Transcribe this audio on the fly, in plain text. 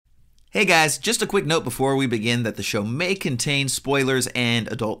Hey guys, just a quick note before we begin that the show may contain spoilers and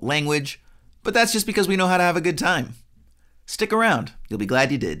adult language, but that's just because we know how to have a good time. Stick around, you'll be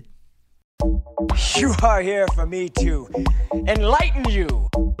glad you did. You are here for me to enlighten you.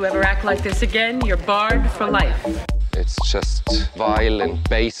 You ever act like this again, you're barred for life. It's just vile and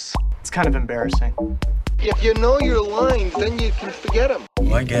base. It's kind of embarrassing. If you know your lines, then you can forget them.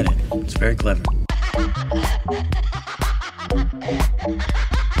 Oh, I get it. It's very clever.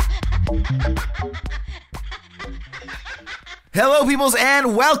 Hello, peoples,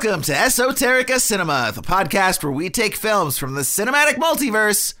 and welcome to Esoterica Cinema, the podcast where we take films from the cinematic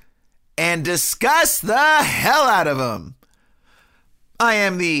multiverse and discuss the hell out of them. I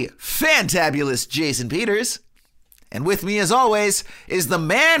am the fantabulous Jason Peters, and with me, as always, is the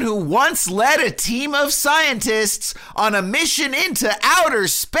man who once led a team of scientists on a mission into outer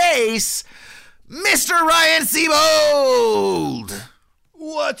space, Mr. Ryan Seabold.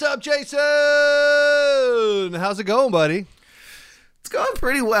 What's up, Jason? How's it going, buddy? It's going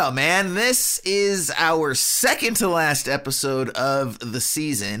pretty well, man. This is our second to last episode of the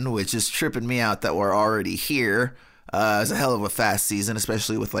season, which is tripping me out that we're already here. It's a hell of a fast season,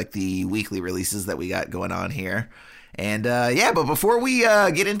 especially with like the weekly releases that we got going on here. And but before we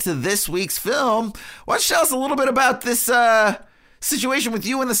get into this week's film, why don't you tell us a little bit about this situation with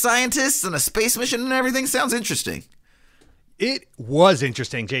you and the scientists and a space mission and everything? Sounds interesting. It was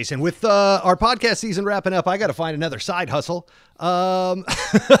interesting, Jason. With our podcast season wrapping up, I got to find another side hustle. So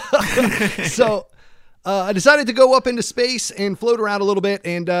I decided to go up into space and float around a little bit.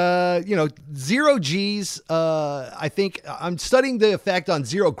 And, zero G's. I think I'm studying the effect on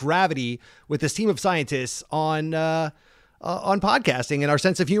zero gravity with this team of scientists on podcasting and our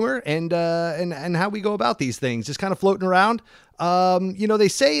sense of humor and how we go about these things, just kind of floating around. They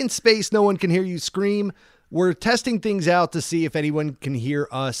say in space, no one can hear you scream. We're testing things out to see if anyone can hear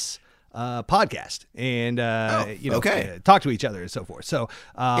us podcast and, talk to each other and so forth. So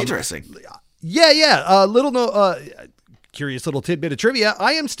interesting. Curious little tidbit of trivia.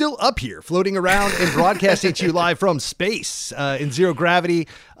 I am still up here floating around and broadcasting to you live from space in zero gravity,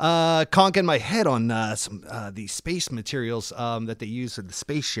 conking my head on some the space materials that they use in the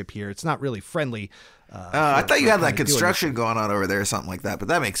spaceship here. It's not really friendly. I thought you had like construction going on over there or something like that, but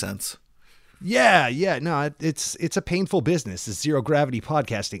that makes sense. Yeah. No, it's a painful business. This zero gravity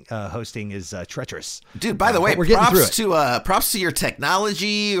podcasting hosting is treacherous. Dude, by the way, props to your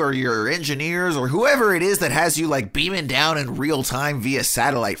technology or your engineers or whoever it is that has you like beaming down in real time via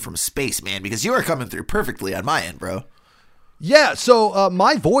satellite from space, man, because you are coming through perfectly on my end, bro. Yeah, so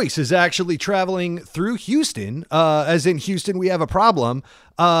my voice is actually traveling through Houston, as in Houston, we have a problem.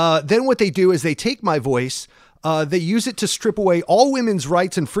 Then what they do is they take my voice. They use it to strip away all women's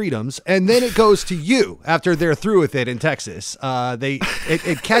rights and freedoms, and then it goes to you after they're through with it in Texas.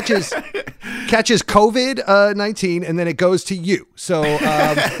 It catches COVID-19, and then it goes to you. So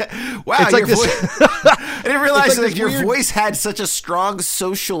wow, it's like I didn't realize like your voice had such a strong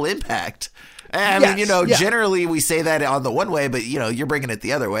social impact. I mean, generally we say that on the one way, but you're bringing it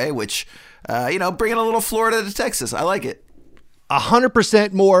the other way, which bringing a little Florida to Texas. I like it.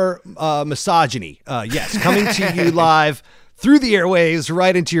 100% more misogyny. Yes, coming to you live through the airwaves,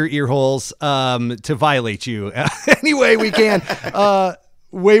 right into your ear holes to violate you any way we can.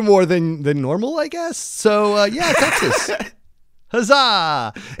 Way more than normal, I guess. So, Texas.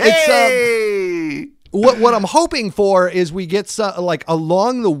 Huzzah! Hey! What I'm hoping for is we get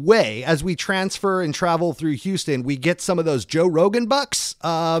along the way as we transfer and travel through Houston, we get some of those Joe Rogan bucks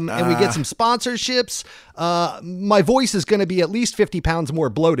and we get some sponsorships. My voice is going to be at least 50 pounds more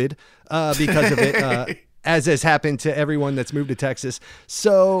bloated because of it, as has happened to everyone that's moved to Texas.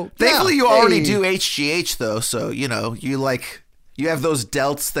 So thankfully you already do HGH though. So, you have those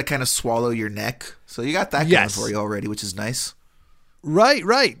delts that kind of swallow your neck. So you got that going for you already, which is nice.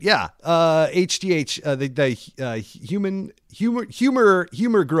 Right. Yeah. HGH, the human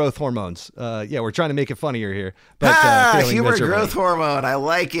humor growth hormones. We're trying to make it funnier here. But humor growth hormone. I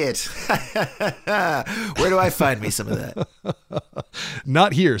like it. Where do I find me some of that?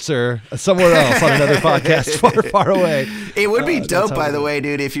 Not here, sir. Somewhere else on another podcast far away. It would be dope, by the way,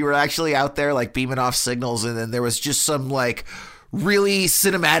 dude, if you were actually out there like beaming off signals and then there was just some like really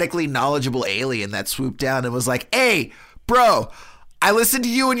cinematically knowledgeable alien that swooped down and was like, hey, bro, I listened to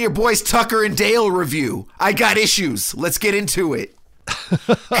you and your boys Tucker and Dale review. I got issues. Let's get into it.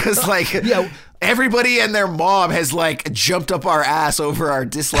 Because everybody and their mom has like jumped up our ass over our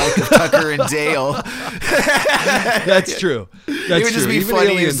dislike of Tucker and Dale. That's true. It would just be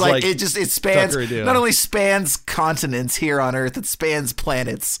funny. It's like it spans, not only spans continents here on Earth, it spans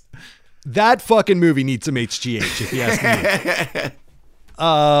planets. That fucking movie needs some HGH, if you ask me.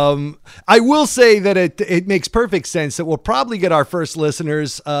 I will say that it makes perfect sense that we'll probably get our first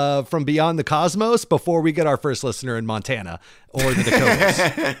listeners from beyond the cosmos before we get our first listener in Montana or the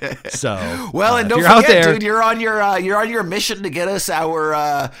Dakotas. So, well, and don't forget, dude, you're on your mission to get us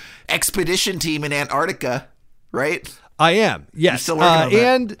our expedition team in Antarctica, right? I am. Yes. You're still working on that.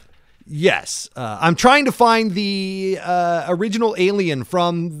 And yes, I'm trying to find the original alien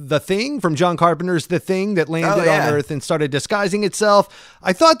from The Thing, from John Carpenter's The Thing, that landed on Earth and started disguising itself.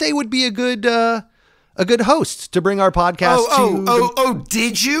 I thought they would be a good host to bring our podcast to.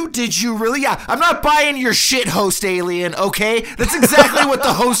 Did you really? Yeah, I'm not buying your shit, host alien. Okay, that's exactly what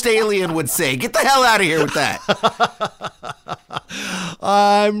the host alien would say. Get the hell out of here with that.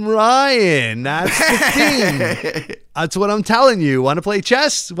 I'm Ryan. That's the thing. That's what I'm telling you. Want to play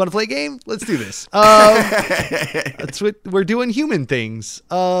chess? Want to play a game? Let's do this. That's what we're doing. Human things.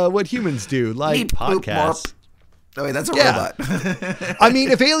 What humans do, like podcasts. Oh, wait, that's a robot. I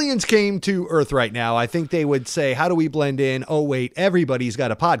mean, if aliens came to Earth right now, I think they would say, how do we blend in? Oh, wait, everybody's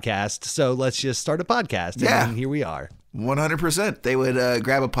got a podcast, so let's just start a podcast. And here we are. 100%. They would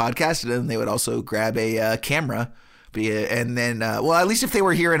grab a podcast, and then they would also grab a camera. And then, at least if they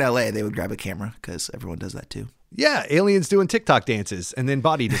were here in LA, they would grab a camera, because everyone does that too. Yeah, aliens doing TikTok dances, and then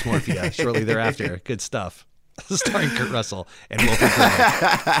body dysmorphia shortly thereafter. Good stuff. Starring Kurt Russell and Wilford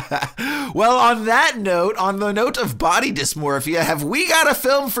Brimley. Well, on that note, on the note of body dysmorphia, have we got a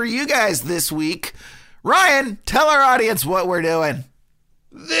film for you guys this week? Ryan, tell our audience what we're doing.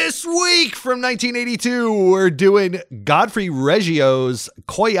 This week from 1982, we're doing Godfrey Reggio's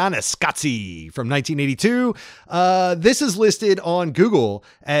Koyaanisqatsi from 1982. This is listed on Google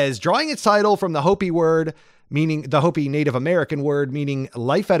as drawing its title from the Hopi word, meaning the Hopi Native American word, meaning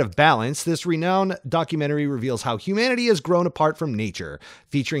life out of balance. This renowned documentary reveals how humanity has grown apart from nature,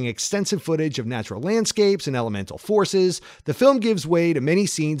 featuring extensive footage of natural landscapes and elemental forces. The film gives way to many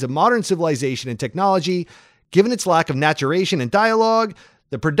scenes of modern civilization and technology. Given its lack of naturation and dialogue,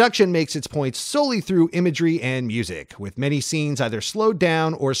 the production makes its points solely through imagery and music, with many scenes either slowed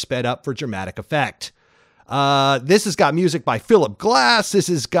down or sped up for dramatic effect. This has got music by Philip Glass. This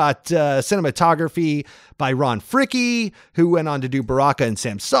has got cinematography by Ron Fricke, who went on to do Baraka and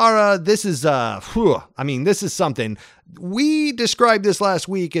Samsara. This is, this is something. We described this last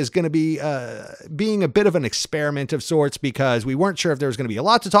week as going to be being a bit of an experiment of sorts, because we weren't sure if there was going to be a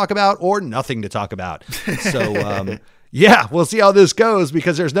lot to talk about or nothing to talk about. So, yeah, we'll see how this goes,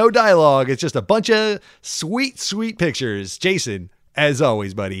 because there's no dialogue. It's just a bunch of sweet, sweet pictures. Jason, as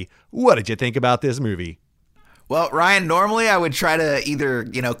always, buddy, what did you think about this movie? Well, Ryan, normally I would try to either,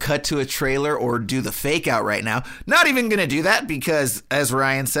 cut to a trailer or do the fake out right now. Not even going to do that because, as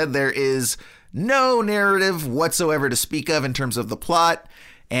Ryan said, there is no narrative whatsoever to speak of in terms of the plot,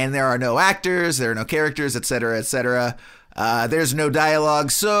 and there are no actors, there are no characters, etc., etc. There's no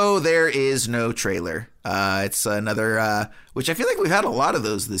dialogue, so there is no trailer. It's another, which I feel like we've had a lot of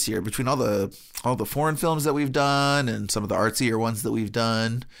those this year, between all the foreign films that we've done and some of the artsier ones that we've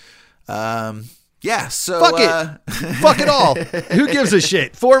done. Yeah, so fuck it. Fuck it all. Who gives a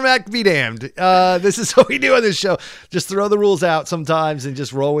shit? Format be damned. This is what we do on this show. Just throw the rules out sometimes and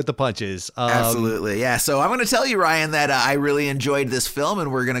just roll with the punches. Absolutely. Yeah. So I'm going to tell you, Ryan, that I really enjoyed this film,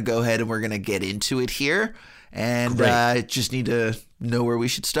 and we're going to go ahead and we're going to get into it here. And just need to know where we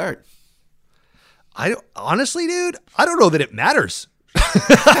should start. Honestly, dude, I don't know that it matters.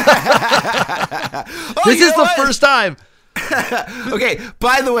 This is the first time. Okay,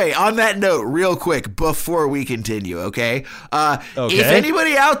 by the way, on that note, real quick, before we continue, okay? If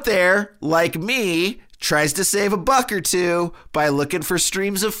anybody out there, like me, tries to save a buck or two by looking for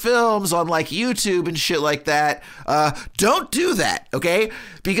streams of films on like YouTube and shit like that, don't do that, okay?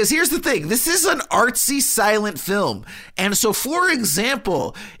 Because here's the thing, this is an artsy silent film. And so, for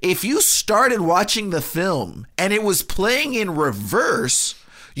example, if you started watching the film and it was playing in reverse,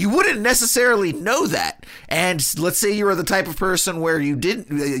 you wouldn't necessarily know that. And let's say you were the type of person where you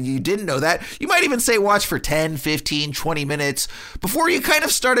didn't know that. You might even say watch for 10, 15, 20 minutes before you kind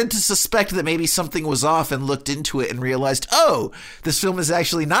of started to suspect that maybe something was off and looked into it and realized, oh, this film is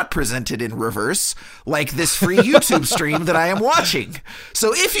actually not presented in reverse like this free YouTube stream that I am watching.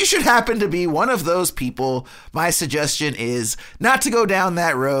 So if you should happen to be one of those people, my suggestion is not to go down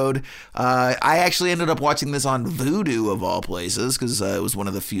that road. I actually ended up watching this on Vudu of all places, because it was one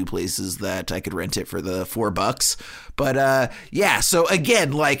of the few places that I could rent it for the $4. But yeah, so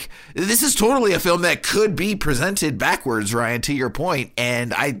again, like, this is totally a film that could be presented backwards, Ryan, to your point.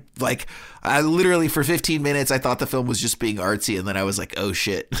 And I literally for 15 minutes I thought the film was just being artsy, and then I was like, oh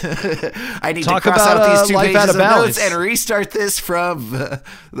shit, I need to cross out these 2 pages of notes and restart this from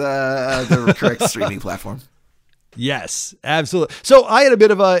the correct streaming platform. Yes, absolutely. So I had a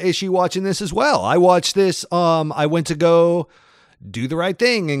bit of a issue watching this as well. I watched this. I went to go do the right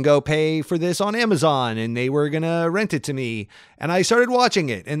thing and go pay for this on Amazon, and they were going to rent it to me. And I started watching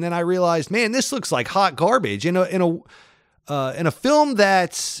it, and then I realized, man, this looks like hot garbage in a film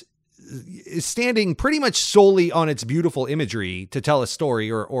that's is standing pretty much solely on its beautiful imagery to tell a story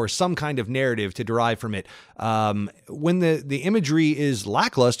or some kind of narrative to derive from it. When the imagery is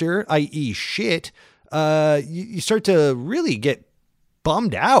lackluster, i.e. shit, you start to really get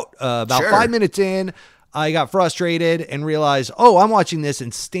bummed out. About 5 minutes in, I got frustrated and realized, I'm watching this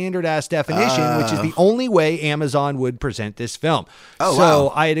in standard ass definition, which is the only way Amazon would present this film.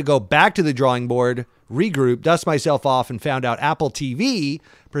 So I had to go back to the drawing board, regroup, dust myself off, and found out Apple TV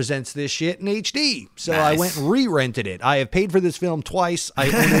presents this shit in HD. So I went and re-rented it. I have paid for this film twice. I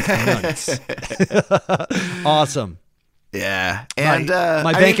own it once. Awesome. Yeah. And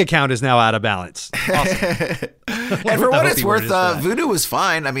my bank account is now out of balance. Awesome. And for what it's worth, Vudu was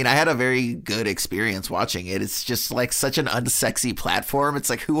fine. I mean, I had a very good experience watching it. It's just like such an unsexy platform. It's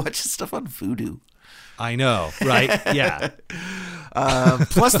like, who watches stuff on Vudu? I know, right? Yeah.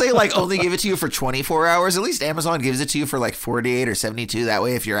 Plus, they like only give it to you for 24 hours. At least Amazon gives it to you for like 48 or 72. That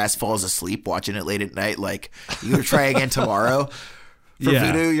way, if your ass falls asleep watching it late at night, like you can try again tomorrow. For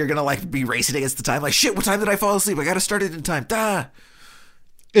Vudu, you're gonna like be racing against the time. Like, shit, what time did I fall asleep? I gotta start it in time.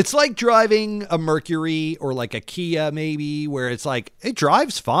 It's like driving a Mercury or like a Kia, maybe, where it's like it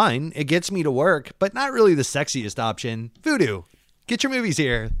drives fine, it gets me to work, but not really the sexiest option. Vudu, get your movies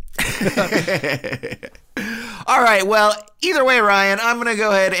here. All right, well, either way, Ryan, I'm going to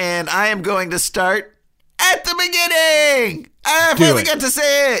go ahead and I am going to start at the beginning. I finally got to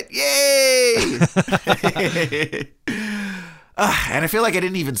say it. Yay. And I feel like I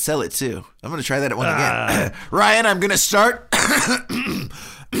didn't even sell it, too. I'm going to try that one again. Ryan, I'm going to start at the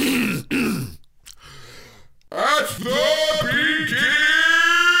beginning.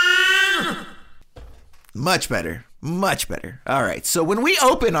 Much better. Much better. All right. So when we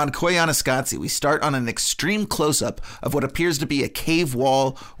open on Koyaanisqatsi, we start on an extreme close-up of what appears to be a cave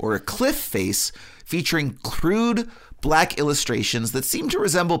wall or a cliff face featuring crude black illustrations that seem to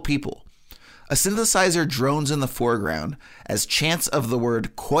resemble people. A synthesizer drones in the foreground as chants of the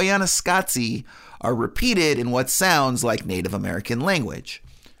word Koyaanisqatsi are repeated in what sounds like Native American language.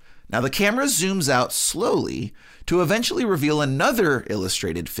 Now the camera zooms out slowly to eventually reveal another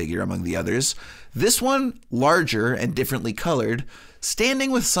illustrated figure among the others, this one larger and differently colored,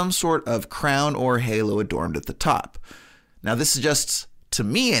 standing with some sort of crown or halo adorned at the top. Now this suggests, to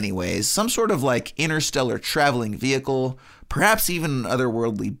me anyways, some sort of like interstellar traveling vehicle, perhaps even an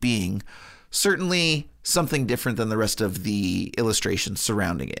otherworldly being, certainly something different than the rest of the illustrations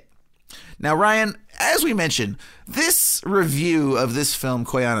surrounding it. Now, Ryan, as we mentioned, this review of this film,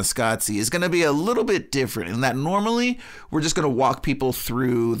 Koyaanisqatsi, is going to be a little bit different in that normally we're just going to walk people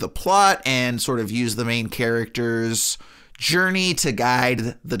through the plot and sort of use the main character's journey to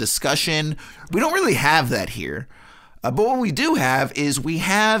guide the discussion. We don't really have that here. But what we do have is we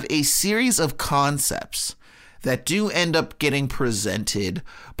have a series of concepts that do end up getting presented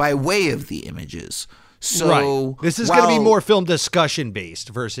by way of the images. So right. This is going to be more film discussion based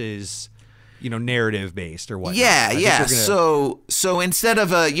versus, narrative based or whatnot. Yeah. So instead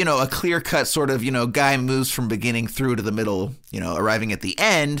of a clear cut sort of, guy moves from beginning through to the middle, arriving at the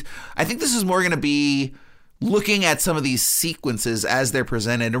end, I think this is more going to be looking at some of these sequences as they're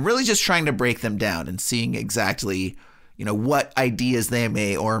presented and really just trying to break them down and seeing exactly, what ideas they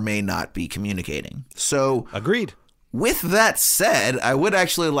may or may not be communicating. So agreed. With that said, I would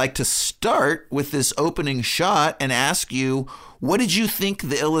actually like to start with this opening shot and ask you, what did you think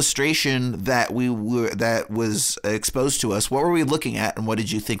the illustration that was exposed to us? What were we looking at, and what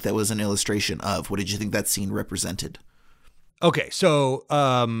did you think that was an illustration of? What did you think that scene represented? Okay, so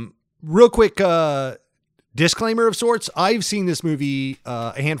real quick disclaimer of sorts. I've seen this movie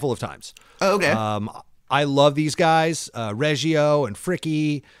a handful of times. Oh, okay. I love these guys, Reggio and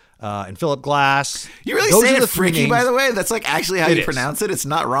Fricke. And Philip Glass. You really say it Fricke, by the way? That's like actually how you pronounce it? It's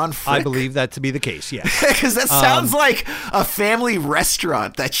not Ron Frick? I believe that to be the case, yes. Because that sounds like a family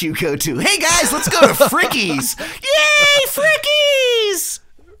restaurant that you go to. Hey, guys, let's go to Fricky's. Yay, Fricky's!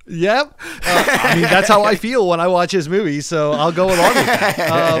 Yep. That's how I feel when I watch his movies, so I'll go along with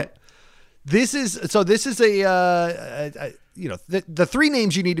that. This is the three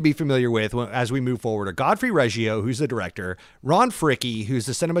names you need to be familiar with as we move forward are Godfrey Reggio, who's the director, Ron Fricke, who's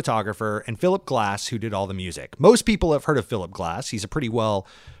the cinematographer, and Philip Glass, who did all the music. Most people have heard of Philip Glass. He's a pretty well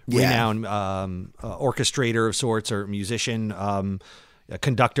renowned orchestrator of sorts or musician. a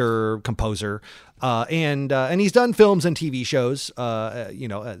conductor, composer, and he's done films and TV shows,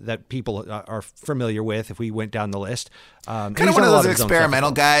 that people are familiar with. If we went down the list, kind of one of those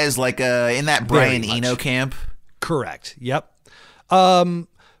experimental guys, like in that Brian Eno camp. Correct. Yep.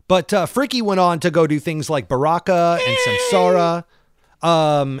 But Fricke went on to go do things like Baraka and Samsara.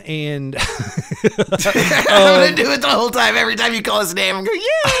 And I'm gonna do it the whole time. Every time you call his name, I'm going,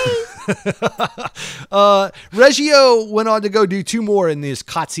 yay! Reggio went on to go do 2 more in this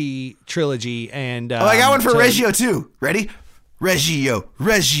Qatsi trilogy. And I got one for Reggio too. Ready? Reggio.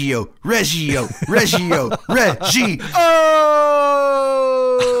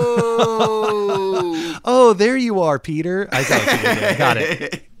 Oh, there you are, Peter. I got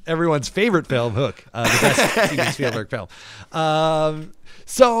it. Everyone's favorite film, Hook, the best Steven Spielberg film. I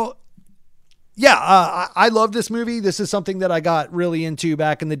love this movie. This is something that I got really into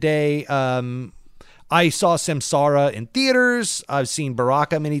back in the day. I saw Samsara in theaters. I've seen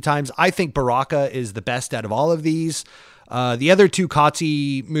Baraka many times. I think Baraka is the best out of all of these. The other 2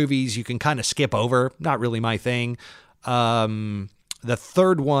 Qatsi movies you can kind of skip over. Not really my thing. The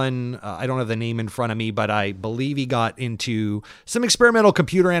third one, I don't have the name in front of me, but I believe he got into some experimental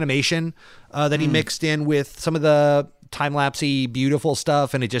computer animation that he mixed in with some of the time-lapsey, beautiful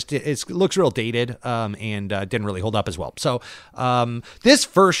stuff, and it looks real dated and didn't really hold up as well. So this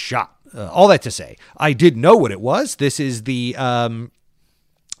first shot, all that to say, I did know what it was. This is the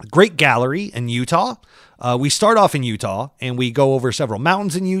Great Gallery in Utah. We start off in Utah and we go over several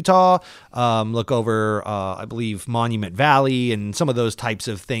mountains in Utah, look over, I believe, Monument Valley and some of those types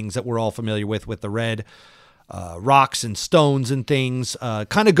of things that we're all familiar with the red rocks and stones and things.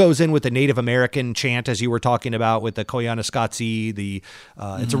 Kind of goes in with the Native American chant, as you were talking about with the Koyaanisqatsi.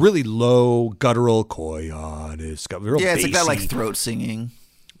 It's a really low, guttural Koyaanisqatsi. Yeah, it's like that throat singing.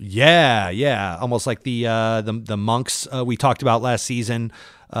 Yeah. Almost like the monks we talked about last season.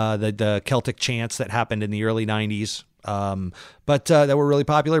 The Celtic chants that happened in the early 90s, but that were really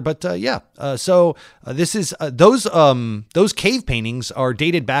popular. But so this is those cave paintings are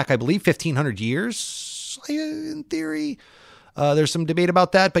dated back, I believe, 1,500 years in theory. There's some debate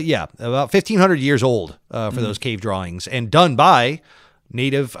about that, but yeah, about 1,500 years old for those cave drawings, and done by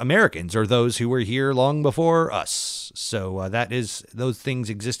Native Americans or those who were here long before us. So those things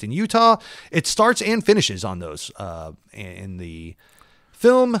exist in Utah. It starts and finishes on those in the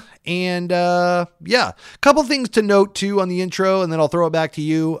film. And a couple things to note too on the intro, and then I'll throw it back to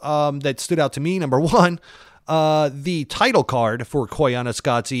you, that stood out to me. Number one, the title card for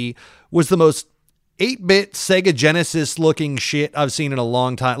Koyaanisqatsi was the most 8-bit Sega Genesis looking shit I've seen in a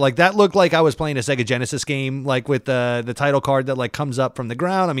long time. Like, that looked like I was playing a Sega Genesis game, like with the title card that like comes up from the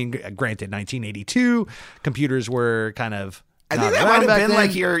ground. I mean, granted, 1982 computers were kind of, I think that might have been then.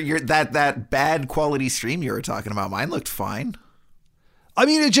 Like your that bad quality stream you were talking about. Mine looked fine. I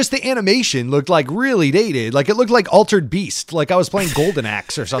mean, it just, the animation looked like really dated. Like, it looked like Altered Beast. Like I was playing Golden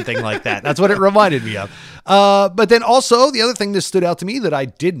Axe or something like that. That's what it reminded me of. But then also, the other thing that stood out to me that I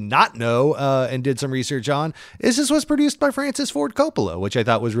did not know and did some research on is this was produced by Francis Ford Coppola, which I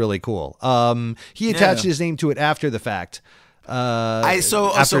thought was really cool. He attached his name to it after the fact. I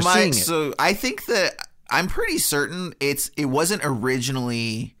think that I'm pretty certain it wasn't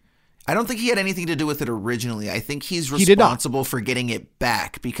originally. I don't think he had anything to do with it originally. I think he's responsible for getting it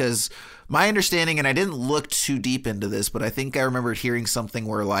back, because my understanding, and I didn't look too deep into this, but I think I remember hearing something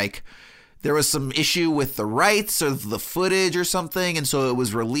where like there was some issue with the rights or the footage or something, and so it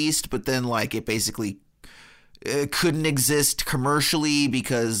was released, but then like it basically couldn't exist commercially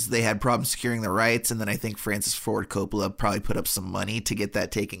because they had problems securing the rights, and then I think Francis Ford Coppola probably put up some money to get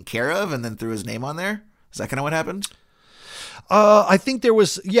that taken care of and then threw his name on there. Is that kind of what happened? I think there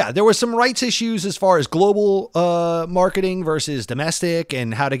was some rights issues as far as global marketing versus domestic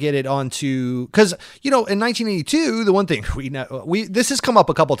and how to get it onto, because, in 1982, the one thing this has come up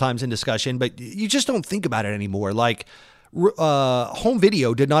a couple times in discussion, but you just don't think about it anymore. Like home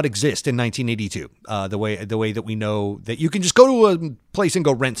video did not exist in 1982. The way that we know that you can just go to a place and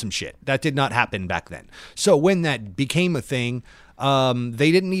go rent some shit. That did not happen back then. So when that became a thing,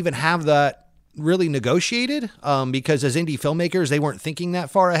 they didn't even have that really negotiated, because as indie filmmakers, they weren't thinking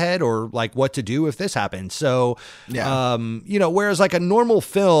that far ahead or like what to do if this happened. So, whereas like a normal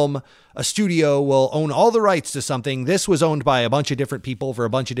film, a studio will own all the rights to something. This was owned by a bunch of different people for a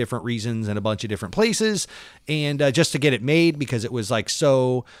bunch of different reasons and a bunch of different places. And just to get it made, because it was like,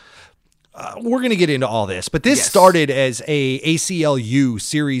 so we're going to get into all this, but this started as a ACLU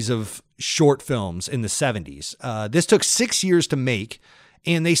series of short films in the 70s. This took 6 years to make.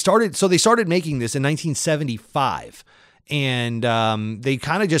 And they started making this in 1975. And they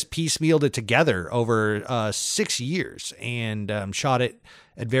kind of just piecemealed it together over 6 years and shot it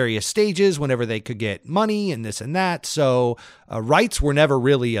at various stages whenever they could get money and this and that. So rights were never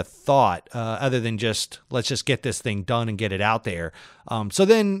really a thought other than just, let's just get this thing done and get it out there. So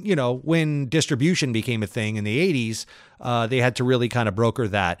then, when distribution became a thing in the 80s, they had to really kind of broker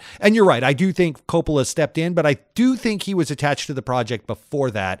that. And you're right. I do think Coppola stepped in, but I do think he was attached to the project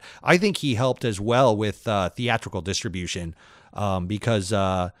before that. I think he helped as well with theatrical distribution because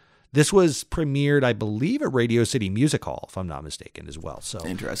this was premiered, I believe, at Radio City Music Hall, if I'm not mistaken, as well. So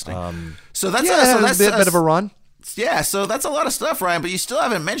interesting. So that's a bit of a run. Yeah, so that's a lot of stuff, Ryan. But you still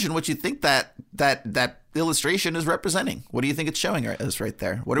haven't mentioned what you think that illustration is representing. What do you think it's showing us right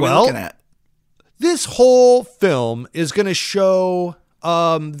there? What are we looking at? This whole film is going to show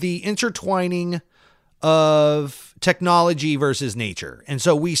the intertwining of technology versus nature, and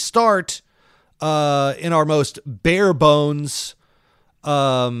so we start in our most bare bones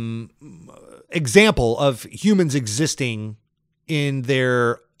example of humans existing in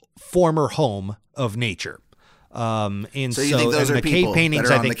their former home of nature. And so you think those are the people cave paintings,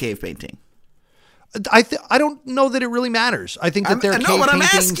 that are on the cave painting? I don't know that it really matters. I think that they're cave paintings. I'm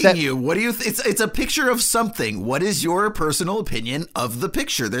asking you. What do you? It's a picture of something. What is your personal opinion of the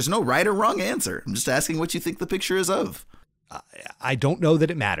picture? There's no right or wrong answer. I'm just asking what you think the picture is of. I don't know that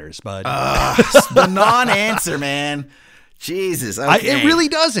it matters, bud. The non-answer, man. Jesus, okay. It really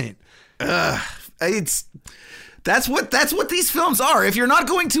doesn't. That's what these films are. If you're not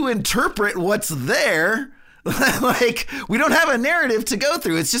going to interpret what's there, like, we don't have a narrative to go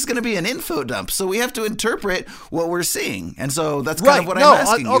through. It's just going to be an info dump. So we have to interpret what we're seeing. And so that's kind of what I'm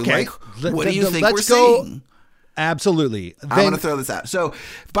asking you. Okay. Like, what do you think we're seeing? Absolutely. I'm going to throw this out. So,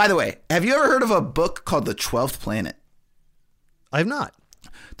 by the way, have you ever heard of a book called The 12th Planet? I have not.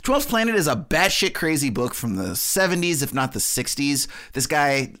 The 12th Planet is a batshit crazy book from the 70s, if not the 60s. This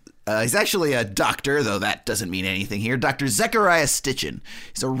guy, he's actually a doctor, though that doesn't mean anything here. Dr. Zechariah Sitchin.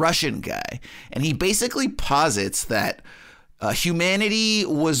 He's a Russian guy. And he basically posits that humanity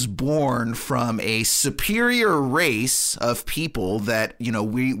was born from a superior race of people that,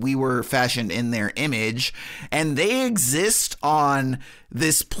 we were fashioned in their image. And they exist on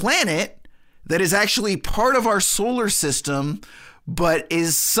this planet that is actually part of our solar system, but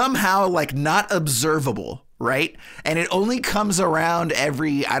is somehow like not observable, right? And it only comes around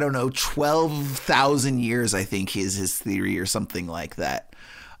every, 12,000 years, I think is his theory or something like that.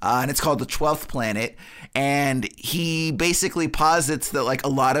 And it's called The 12th Planet. And he basically posits that like a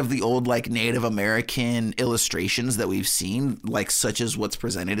lot of the old like Native American illustrations that we've seen, like such as what's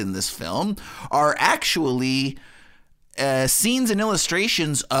presented in this film, are actually scenes and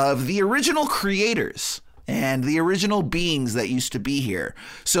illustrations of the original creators and the original beings that used to be here.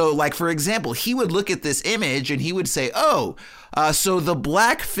 So, like, for example, he would look at this image and he would say, so the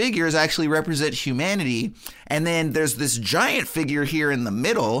black figures actually represent humanity. And then there's this giant figure here in the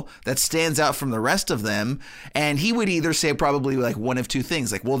middle that stands out from the rest of them. And he would either say probably like one of two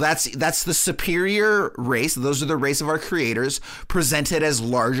things. Like, well, that's the superior race. Those are the race of our creators presented as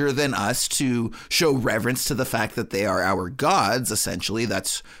larger than us to show reverence to the fact that they are our gods, essentially.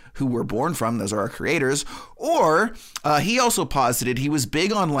 That's who we're born from. Those are our creators. Or he also posited he was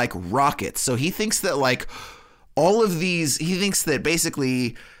big on like rockets. So he thinks that like all of these, he thinks that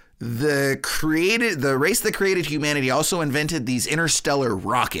basically the race that created humanity also invented these interstellar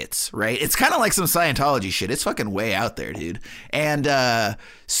rockets, right? It's kind of like some Scientology shit. It's fucking way out there, dude. And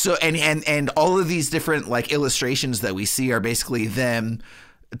so all of these different like illustrations that we see are basically them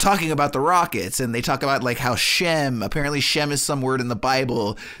talking about the rockets, and they talk about like how apparently Shem is some word in the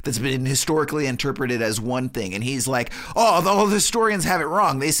Bible that's been historically interpreted as one thing. And he's like, all the historians have it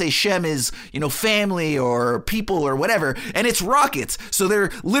wrong. They say Shem is, family or people or whatever, and it's rockets. So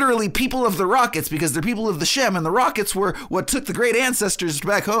they're literally people of the rockets because they're people of the Shem, and the rockets were what took the great ancestors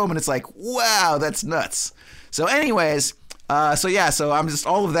back home. And it's like, wow, that's nuts. So anyways, so I'm just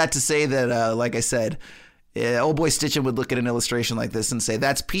all of that to say that, like I said, old boy Stitchin would look at an illustration like this and say,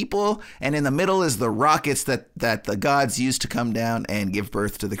 that's people, and in the middle is the rockets that the gods used to come down and give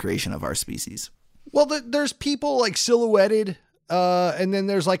birth to the creation of our species. Well, there's people like silhouetted, and then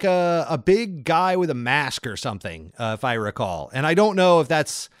there's like a big guy with a mask or something, if I recall. And I don't know if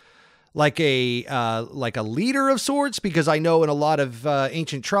that's like a leader of sorts, because I know in a lot of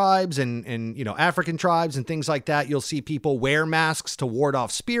ancient tribes and African tribes and things like that, you'll see people wear masks to ward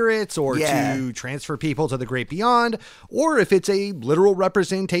off spirits or to transfer people to the great beyond, or if it's a literal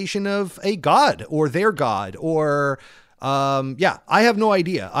representation of a god or their god, or I have no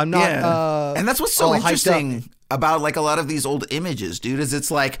idea. I'm not. And that's what's so interesting about like a lot of these old images, dude, is it's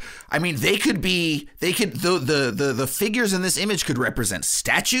like, I mean, the figures in this image could represent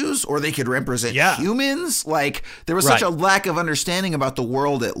statues or they could represent humans. Like there was such a lack of understanding about the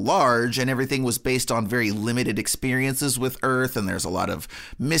world at large, and everything was based on very limited experiences with Earth. And there's a lot of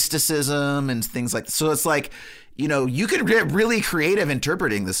mysticism and things like that. So it's like, you know, you could get really creative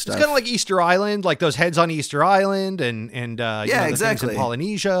interpreting this stuff. It's kind of like Easter Island, like those heads on Easter Island and you know, the exactly. things in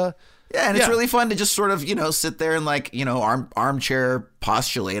Polynesia. Yeah, and it's really fun to just sort of, you know, sit there and like, you know, armchair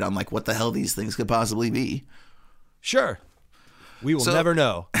postulate on like what the hell these things could possibly be. Sure. We will never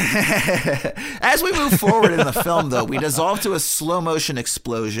know. As we move forward in the film, though, we dissolve to a slow motion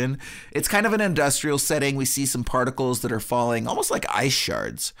explosion. It's kind of an industrial setting. We see some particles that are falling almost like ice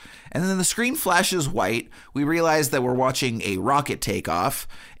shards. And then the screen flashes white. We realize that we're watching a rocket take off.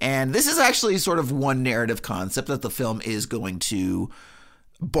 And this is actually sort of one narrative concept that the film is going to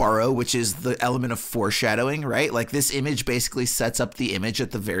borrow, which is the element of foreshadowing, right? Like this image basically sets up the image at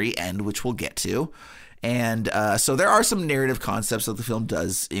the very end, which we'll get to. And so there are some narrative concepts that the film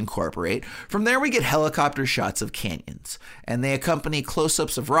does incorporate. From there, we get helicopter shots of canyons, and they accompany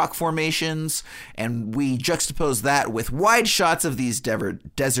close-ups of rock formations, and we juxtapose that with wide shots of these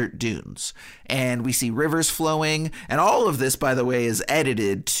desert dunes. And we see rivers flowing, and all of this, by the way, is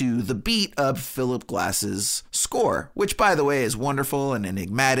edited to the beat of Philip Glass's score, which, by the way, is wonderful and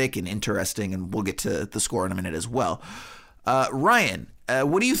enigmatic and interesting, and we'll get to the score in a minute as well. Ryan,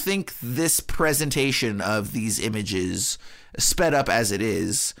 what do you think this presentation of these images, sped up as it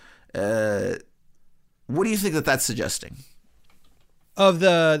is, what do you think that that's suggesting? Of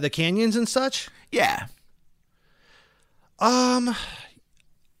the canyons and such? Yeah. I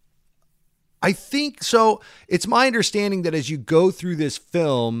think so. It's my understanding that as you go through this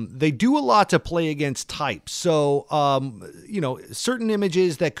film, they do a lot to play against type. So, you know, certain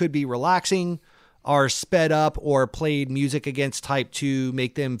images that could be relaxing are sped up or played music against type to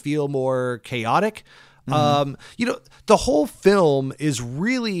make them feel more chaotic. You know, the whole film is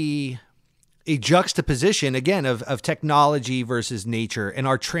really a juxtaposition, again, of technology versus nature and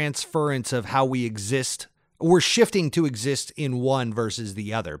our transference of how we exist. We're shifting to exist in one versus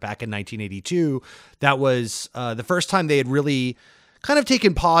the other. Back in 1982, that was the first time they had really kind of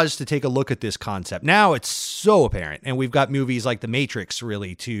taken pause to take a look at this concept. Now it's so apparent, and we've got movies like The Matrix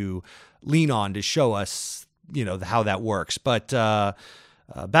really to lean on to show us, you know, how that works. But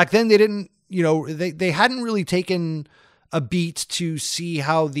back then they didn't, you know, they hadn't really taken a beat to see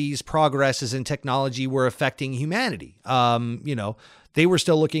how these progresses in technology were affecting humanity. You know, they were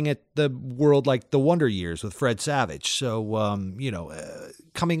still looking at the world like the Wonder Years with Fred Savage. So, you know,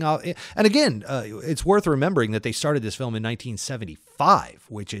 coming out, and again, it's worth remembering that they started this film in 1975,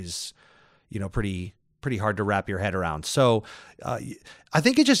 which is, you know, pretty hard to wrap your head around. So I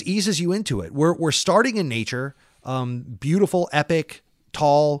think it just eases you into it. We're starting in nature, beautiful, epic,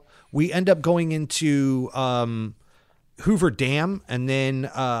 tall. We end up going into Hoover Dam, and then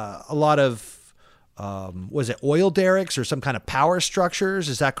a lot of, was it oil derricks or some kind of power structures?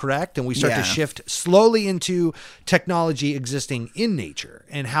 Is that correct? And we start to shift slowly into technology existing in nature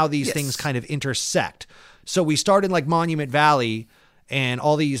and how these things kind of intersect. So we start in like Monument Valley, and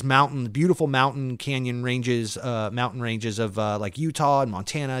all these beautiful mountain canyon ranges, of like Utah and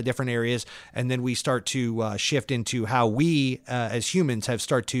Montana, different areas. And then we start to shift into how we as humans have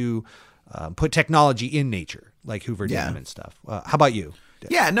started to put technology in nature, like Hoover Dam and stuff. How about you?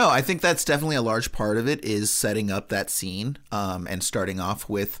 Yeah, no, I think that's definitely a large part of it is setting up that scene and starting off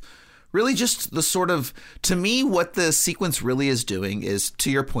with really just the sort of, to me, what the sequence really is doing is, to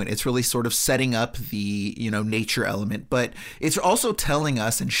your point, it's really sort of setting up the, you know, nature element, but it's also telling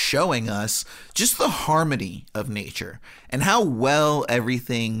us and showing us just the harmony of nature and how well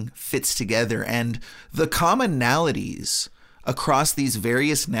everything fits together and the commonalities across these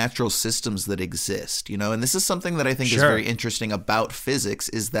various natural systems that exist, you know, and this is something that I think is very interesting about physics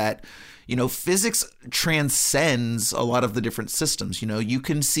is that, you know, physics transcends a lot of the different systems. You know, you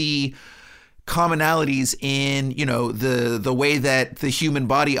can see commonalities in, you know, the way that the human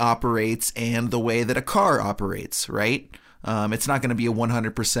body operates and the way that a car operates, right? It's not going to be a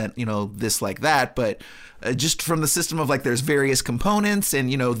 100%, you know, this like that, but just from the system of like there's various components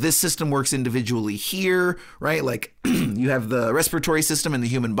and, you know, this system works individually here, right? Like you have the respiratory system in the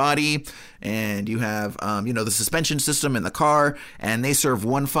human body and you have, you know, the suspension system in the car, and they serve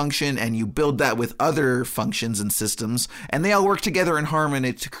one function, and you build that with other functions and systems, and they all work together in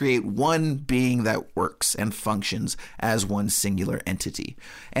harmony to create one being that works and functions as one singular entity.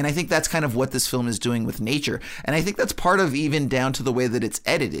 And I think that's kind of what this film is doing with nature. And I think that's part of even down to the way that it's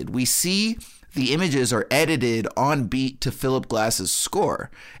edited. We see the images are edited on beat to Philip Glass's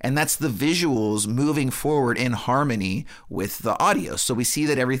score. And that's the visuals moving forward in harmony with the audio. So we see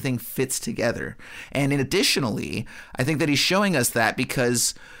that everything fits together. And additionally, I think that he's showing us that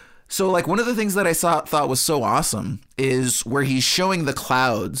because, so like one of the things that I thought was so awesome is where he's showing the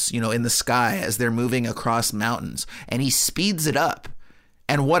clouds, in the sky as they're moving across mountains, and he speeds it up.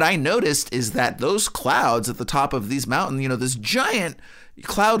 And what I noticed is that those clouds at the top of these mountains, this giant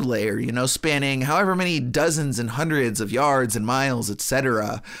cloud layer, spanning however many dozens and hundreds of yards and miles,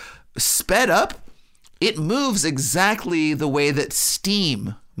 etc., sped up, it moves exactly the way that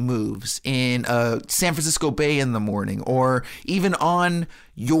steam moves in San Francisco Bay in the morning, or even on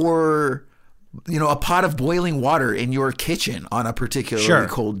your a pot of boiling water in your kitchen on a particularly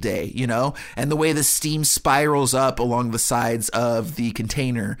cold day, and the way the steam spirals up along the sides of the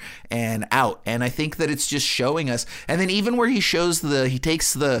container and out. And I think that it's just showing us. And then even where he takes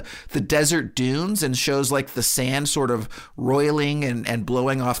the desert dunes and shows like the sand sort of roiling and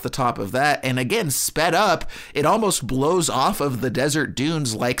blowing off the top of that. And again, sped up, it almost blows off of the desert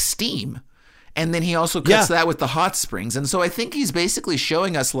dunes like steam. And then he also cuts that with the hot springs. And so I think he's basically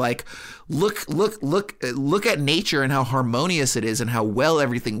showing us like, look at nature and how harmonious it is and how well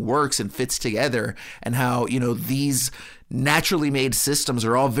everything works and fits together, and how, these naturally made systems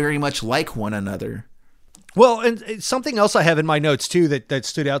are all very much like one another. Well, and something else I have in my notes too that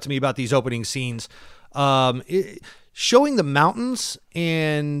stood out to me about these opening scenes, showing the mountains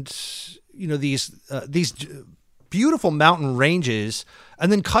and, these beautiful mountain ranges, and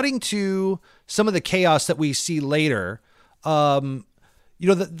then cutting to some of the chaos that we see later. The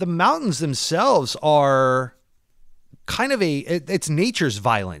mountains themselves are kind of it's nature's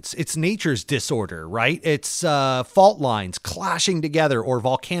violence. It's nature's disorder, right? It's fault lines clashing together, or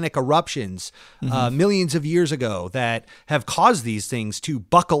volcanic eruptions millions of years ago that have caused these things to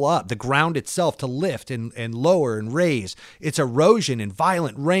buckle up, the ground itself to lift and lower and raise. It's erosion and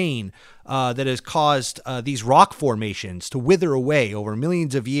violent rain that has caused these rock formations to wither away over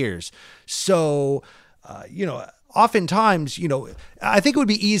millions of years. So, oftentimes, I think it would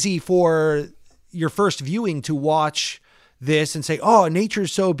be easy for your first viewing to watch this and say, oh,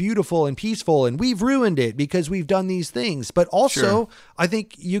 nature's so beautiful and peaceful, and we've ruined it because we've done these things. But also, I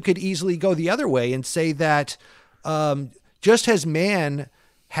think you could easily go the other way and say that just as man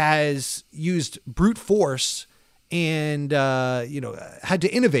has used brute force and, had to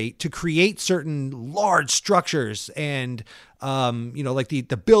innovate to create certain large structures and, like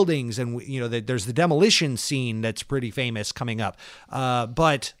the buildings, and, there's the demolition scene that's pretty famous coming up.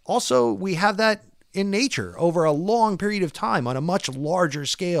 But also we have that in nature over a long period of time on a much larger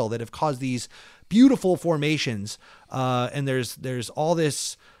scale that have caused these beautiful formations. And there's all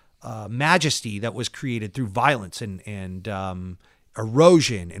this majesty that was created through violence and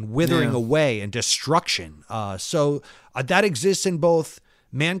erosion and withering away and destruction. So that exists in both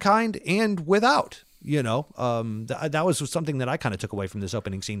mankind and without, that was something that I kind of took away from this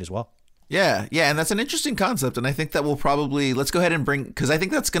opening scene as well. Yeah, and that's an interesting concept, and I think that we'll probably, let's go ahead and because I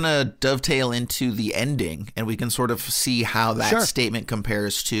think that's going to dovetail into the ending, and we can sort of see how that statement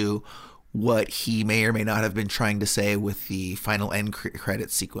compares to what he may or may not have been trying to say with the final end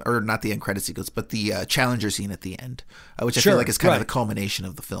credit sequence, or not the end credit sequence, but the Challenger scene at the end, which I feel like is kind of the culmination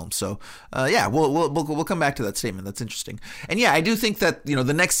of the film. So, we'll come back to that statement. That's interesting. And yeah, I do think that,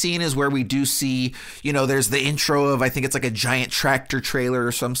 the next scene is where we do see, there's the intro of, I think it's like a giant tractor trailer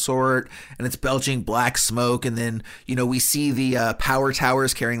or some sort, and it's belching black smoke. And then, we see the power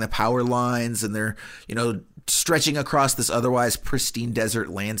towers carrying the power lines, and they're, stretching across this otherwise pristine desert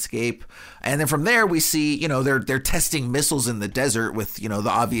landscape. And then from there we see, they're testing missiles in the desert with, the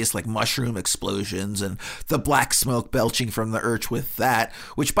obvious like mushroom explosions and the black smoke belching from the Urch with that,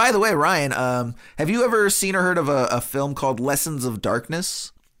 which, by the way, Ryan, have you ever seen or heard of a film called Lessons of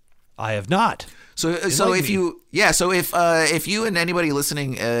Darkness? I have not. So if you and anybody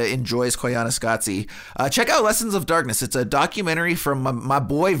listening enjoys Koyaanisqatsi, check out Lessons of Darkness. It's a documentary from my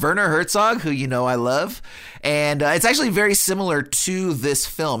boy Werner Herzog, who I love, and it's actually very similar to this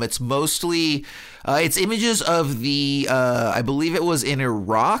film. It's mostly it's images of the I believe it was in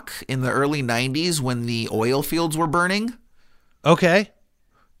Iraq in the early 90s when the oil fields were burning. Okay.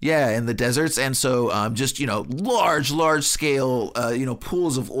 Yeah, in the deserts. And so just, large scale,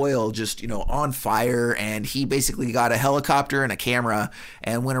 pools of oil just, on fire. And he basically got a helicopter and a camera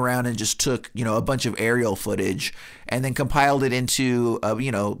and went around and just took, a bunch of aerial footage and then compiled it into,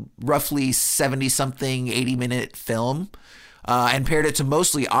 roughly 70-something, 80-minute film. and paired it to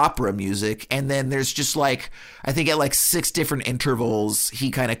mostly opera music. And then there's just like, I think at like 6 different intervals,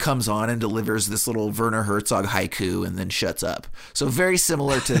 he kind of comes on and delivers this little Werner Herzog haiku and then shuts up. So very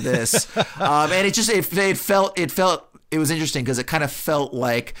similar to this. And it was interesting because it kind of felt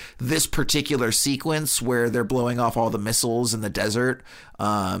like this particular sequence where they're blowing off all the missiles in the desert.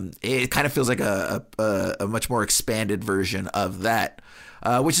 It kind of feels like a much more expanded version of that,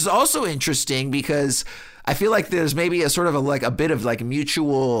 which is also interesting because I feel like there's maybe a bit of like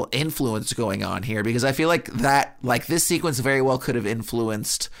mutual influence going on here, because I feel like this sequence very well could have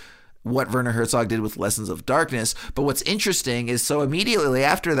influenced what Werner Herzog did with Lessons of Darkness. But what's interesting is, so immediately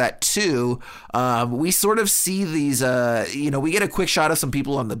after that too, we sort of see these, we get a quick shot of some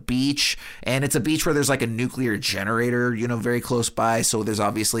people on the beach, and it's a beach where there's like a nuclear generator, very close by. So there's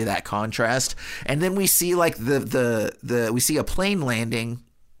obviously that contrast. And then we see like we see a plane landing.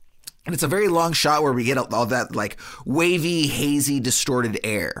 And it's a very long shot where we get all that like wavy, hazy, distorted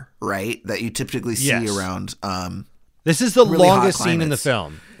air, right? That you typically see around. This is the really longest scene in the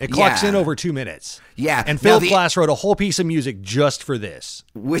film. It clocks in over 2 minutes. Yeah. And Philip Glass wrote a whole piece of music just for this.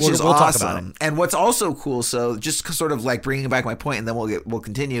 Which is awesome. Talk about it. And what's also cool, so just sort of like bringing back my point, and then we'll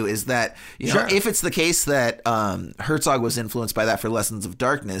continue, is that, if it's the case that Herzog was influenced by that for Lessons of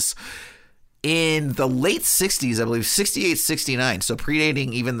Darkness, in the late 60s, I believe 68, 69, so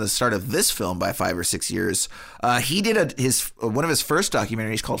predating even the start of this film by 5 or 6 years, he did one of his first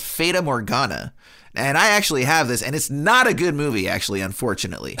documentaries called Fata Morgana. And I actually have this, and it's not a good movie, actually,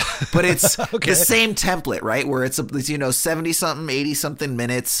 unfortunately. But it's the same template, right? Where it's 70-something, 80-something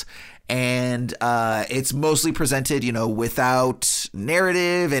minutes, and it's mostly presented, without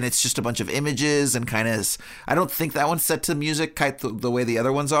narrative, and it's just a bunch of images and kind of. I don't think that one's set to music quite the way the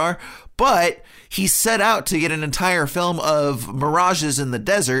other ones are, but he set out to get an entire film of mirages in the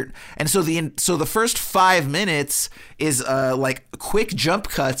desert, and so the first 5 minutes is like quick jump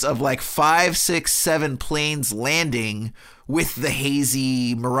cuts of like 5, 6, 7 planes landing with the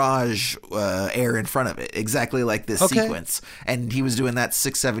hazy mirage air in front of it, exactly like this sequence. And he was doing that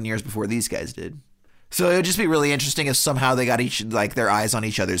 6-7 years before these guys did. So it would just be really interesting if somehow they got their eyes on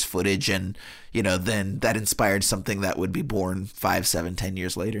each other's footage, and then that inspired something that would be born 5, 7, 10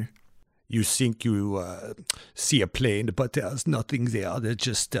 years later. You think you see a plane, but there's nothing there. There's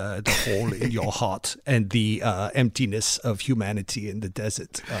just the hole in your heart and the emptiness of humanity in the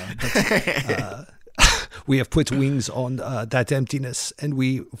desert. We have put wings on that emptiness, and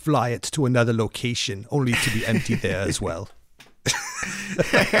we fly it to another location, only to be empty there as well.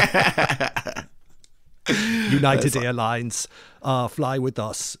 United Airlines, fly with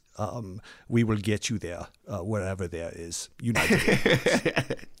us. We will get you there, wherever there is. United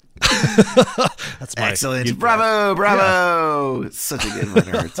Airlines. That's excellent. Bravo. Yeah. Such a good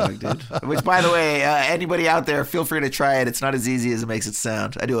Werner Herzog, dude. Which, by the way, anybody out there, feel free to try it. It's not as easy as it makes it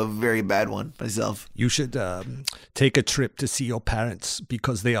sound. I do a very bad one myself. You should take a trip to see your parents,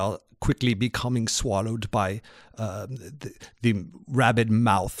 because they are quickly becoming swallowed by the rabid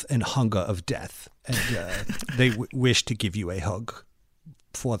mouth and hunger of death, and they wish to give you a hug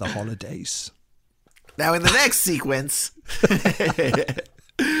for the holidays. Now, in the next sequence,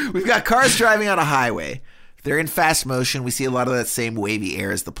 we've got cars driving on a highway. They're in fast motion. We see a lot of that same wavy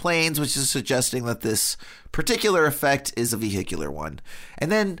air as the planes, which is suggesting that this particular effect is a vehicular one.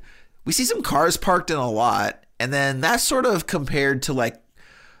 And then we see some cars parked in a lot, and then that's sort of compared to like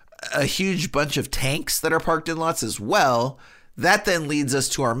a huge bunch of tanks that are parked in lots as well. That then leads us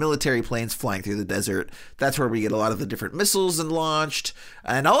to our military planes flying through the desert. That's where we get a lot of the different missiles and launched.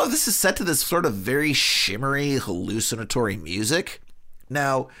 And all of this is set to this sort of very shimmery, hallucinatory music.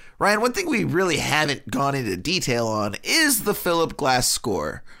 Now, Ryan, one thing we really haven't gone into detail on is the Philip Glass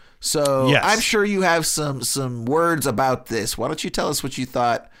score. So yes. I'm sure you have some words about this. Why don't you tell us what you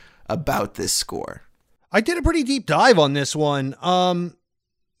thought about this score? I did a pretty deep dive on this one.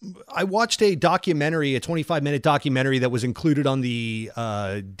 I watched a documentary, a 25-minute documentary that was included on the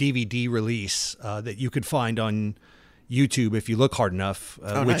DVD release that you could find on YouTube if you look hard enough,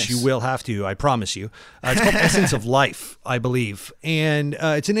 which nice. You will have to, I promise you. It's called Essence of Life, I believe. And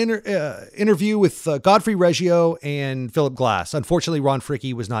it's an interview with Godfrey Reggio and Philip Glass. Unfortunately, Ron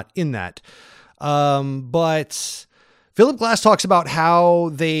Fricke was not in that. But Philip Glass talks about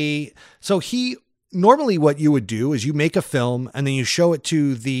how normally what you would do is you make a film and then you show it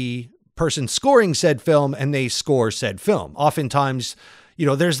to the person scoring said film and they score said film. Oftentimes,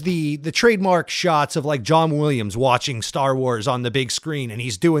 there's the trademark shots of like John Williams watching Star Wars on the big screen and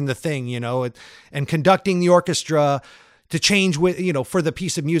he's doing the thing, and conducting the orchestra to change with, for the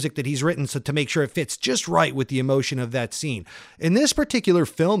piece of music that he's written, so to make sure it fits just right with the emotion of that scene. In this particular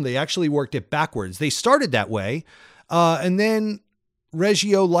film, they actually worked it backwards. They started that way. And then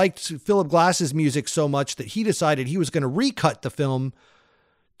Reggio liked Philip Glass's music so much that he decided he was going to recut the film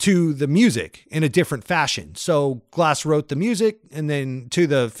to the music in a different fashion. So Glass wrote the music and then to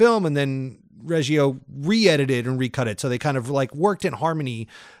the film, and then Reggio re-edited and recut it. So they kind of like worked in harmony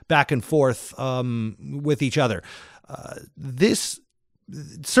back and forth with each other.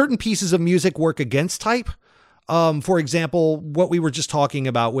 Certain pieces of music work against type. For example, what we were just talking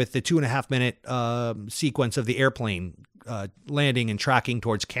about with the 2.5 minute sequence of the airplane landing and tracking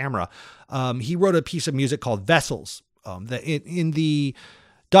towards camera. He wrote a piece of music called Vessels. That in the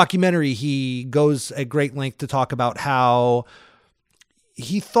documentary, he goes at great length to talk about how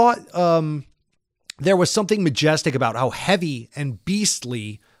he thought there was something majestic about how heavy and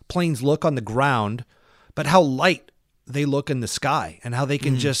beastly planes look on the ground, but how light they look in the sky and how they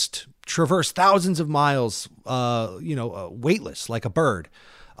can just traverse thousands of miles, weightless like a bird.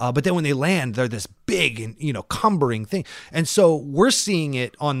 But then when they land, they're this big and, cumbering thing. And so we're seeing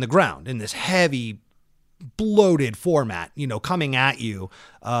it on the ground in this heavy, bloated format, coming at you.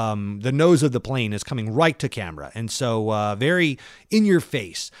 The nose of the plane is coming right to camera. And so very in your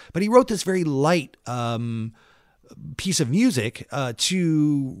face. But he wrote this very light piece of music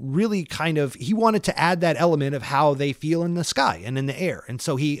to really he wanted to add that element of how they feel in the sky and in the air. And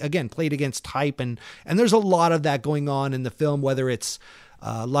so he, again, played against type. And there's a lot of that going on in the film, whether it's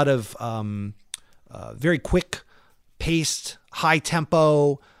a lot of very quick paced, high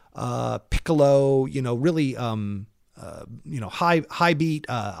tempo, piccolo, really, high beat,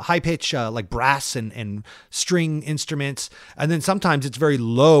 high pitch, like brass and string instruments. And then sometimes it's very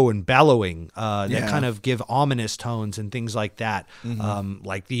low and bellowing, that kind of give ominous tones and things like that.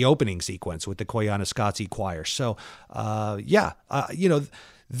 Like the opening sequence with the Koyaanisqatsi choir. So, I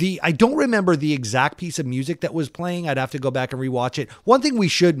don't remember the exact piece of music that was playing. I'd have to go back and rewatch it. One thing we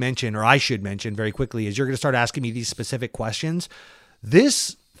should mention, or I should mention very quickly, is you're going to start asking me these specific questions.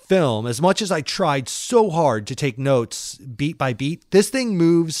 This film, as much as I tried so hard to take notes beat by beat, this thing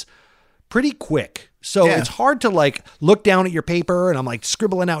moves pretty quick. So it's hard to look down at your paper and I'm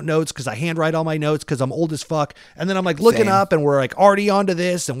scribbling out notes because I handwrite all my notes because I'm old as fuck. And then I'm looking up and we're already onto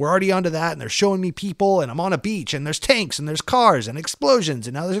this and we're already onto that. And they're showing me people and I'm on a beach and there's tanks and there's cars and explosions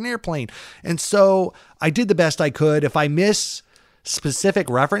and now there's an airplane. And so I did the best I could. If I miss specific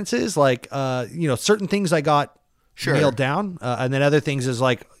references, certain things I got nailed down. And then other things is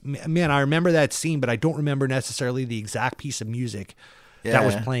man, I remember that scene, but I don't remember necessarily the exact piece of music that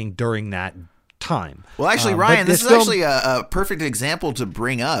was playing during that time. Well, actually, Ryan, this is actually a perfect example to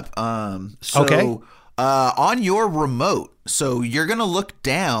bring up. On your remote, so you're going to look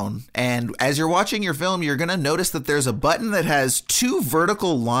down, and as you're watching your film, you're going to notice that there's a button that has two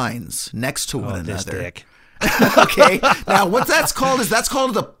vertical lines next to one another. This dick. Okay. Now, what that's called is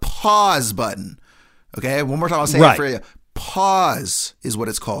the pause button. Okay. One more time, I'll say it for you. Pause is what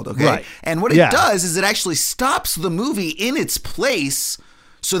it's called. Okay. Right. And what it does is it actually stops the movie in its place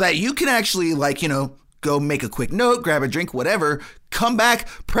so that you can actually go make a quick note, grab a drink, whatever, come back,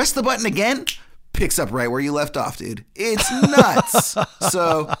 press the button again, picks up right where you left off, dude. It's nuts.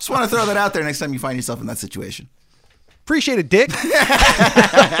 So just want to throw that out there next time you find yourself in that situation. Appreciate it, Dick.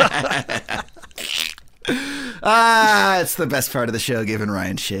 It's the best part of the show, giving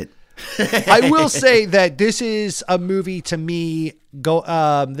Ryan shit. I will say that this is a movie to me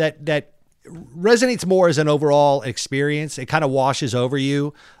that resonates more as an overall experience. It kind of washes over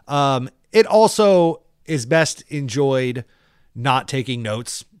you. It also is best enjoyed not taking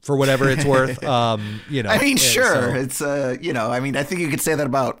notes for whatever it's worth. I mean, sure. It's, I think you could say that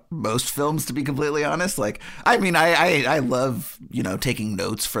about most films, to be completely honest. I love, taking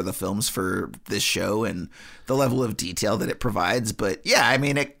notes for the films for this show and the level of detail that it provides. But yeah, I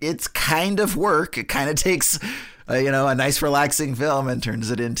mean, it's kind of work. It kind of takes, a nice relaxing film and turns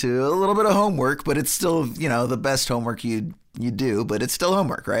it into a little bit of homework, but it's still, the best homework you do, but it's still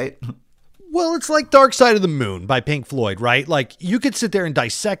homework, right? Well, it's like Dark Side of the Moon by Pink Floyd, right? You could sit there and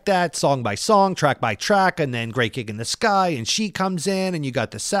dissect that song by song, track by track, and then Great Gig in the Sky, and She comes in, and you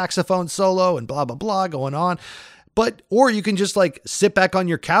got the saxophone solo and blah, blah, blah going on. Or you can just sit back on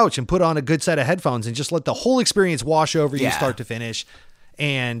your couch and put on a good set of headphones and just let the whole experience wash over you start to finish.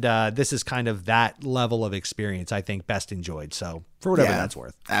 And this is kind of that level of experience, I think, best enjoyed. So for whatever that's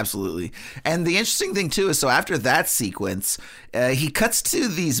worth. Absolutely. And the interesting thing, too, is so after that sequence, he cuts to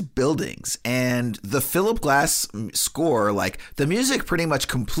these buildings and the Philip Glass score, the music pretty much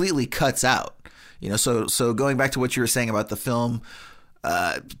completely cuts out. So going back to what you were saying about the film,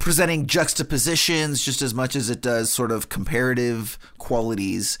 presenting juxtapositions just as much as it does sort of comparative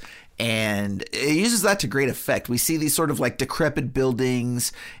qualities. And it uses that to great effect. We see these sort of like decrepit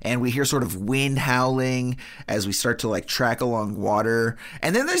buildings, and we hear sort of wind howling as we start to like track along water.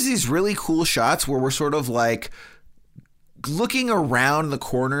 And then there's these really cool shots where we're sort of like looking around the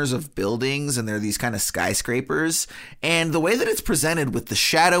corners of buildings, and there are these kind of skyscrapers, and the way that it's presented with the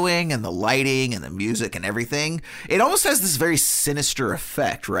shadowing and the lighting and the music and everything, it almost has this very sinister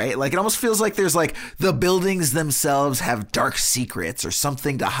effect, right? Like it almost feels like there's like the buildings themselves have dark secrets or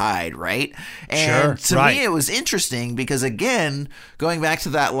something to hide, right? And to me it was interesting because, again, going back to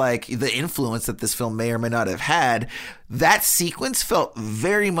that, like the influence that this film may or may not have had, that sequence felt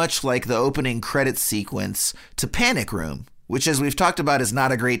very much like the opening credits sequence to Panic Room, which, as we've talked about, is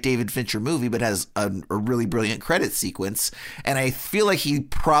not a great David Fincher movie, but has a really brilliant credit sequence. And I feel like he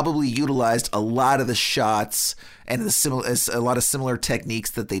probably utilized a lot of the shots and a lot of similar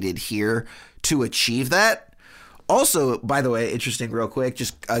techniques that they did here to achieve that. Also, by the way, interesting real quick,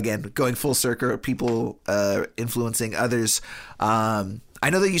 just again, going full circle, people influencing others. I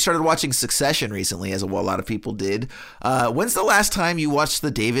know that you started watching Succession recently, as a lot of people did. When's the last time you watched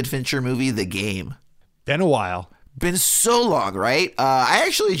the David Fincher movie, The Game? Been a while. Been so long, right? I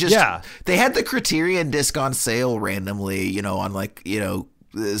actually just, they had the Criterion disc on sale randomly, on like,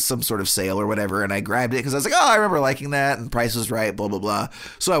 some sort of sale or whatever, and I grabbed it because I was like, oh, I remember liking that, and the price was right, blah, blah, blah.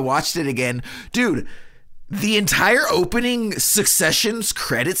 So I watched it again. Dude, the entire opening Succession's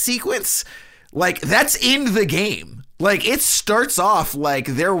credit sequence, like, that's in The Game. Like, it starts off like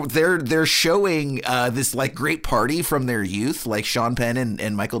they're showing this like great party from their youth, like Sean Penn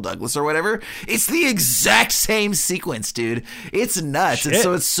and Michael Douglas or whatever. It's the exact same sequence, dude. It's nuts. Shit. And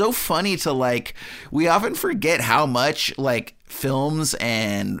so it's so funny to like, we often forget how much like films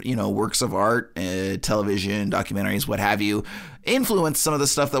and, works of art, television, documentaries, what have you, influence some of the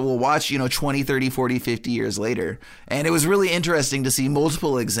stuff that we'll watch, 20, 30, 40, 50 years later. And it was really interesting to see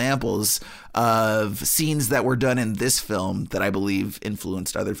multiple examples of scenes that were done in this film that I believe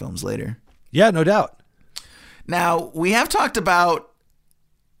influenced other films later. Yeah, no doubt. Now, we have talked about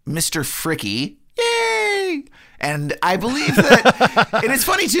Mr. Fricky. Yay! And I believe that, and it's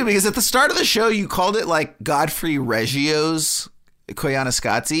funny too, because at the start of the show, you called it like Godfrey Reggio's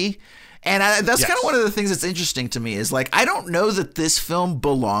Koyaanisqatsi. And that's kind of one of the things that's interesting to me is like, I don't know that this film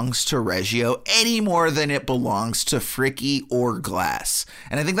belongs to Reggio any more than it belongs to Fricky or Glass.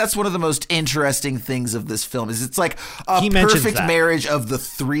 And I think that's one of the most interesting things of this film is it's like a perfect marriage of the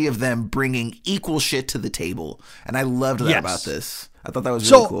three of them bringing equal shit to the table. And I loved that about this. I thought that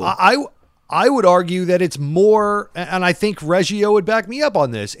was really cool. I would argue that it's more, and I think Reggio would back me up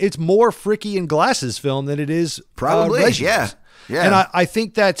on this, it's more Fricky and Glass's film than it is probably Reggio's. Yeah. And I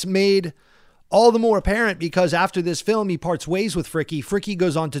think that's made all the more apparent because after this film, he parts ways with Fricky. Fricky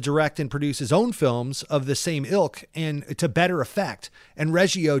goes on to direct and produce his own films of the same ilk and to better effect. And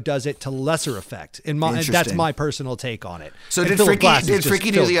Reggio does it to lesser effect. And that's my personal take on it. So did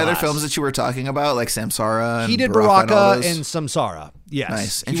Fricky do the other films that you were talking about, like Samsara? He did Baraka and Samsara. Yes.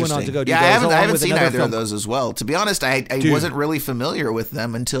 Nice. He went on to go do those. I haven't seen either of those as well. To be honest, I wasn't really familiar with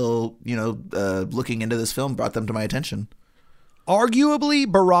them until, looking into this film brought them to my attention.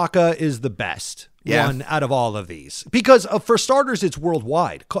 Arguably, Baraka is the best one out of all of these. Because, for starters, it's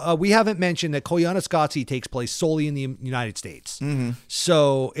worldwide. We haven't mentioned that Koyaanisqatsi takes place solely in the United States. Mm-hmm.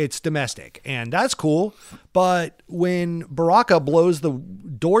 So it's domestic. And that's cool. But when Baraka blows the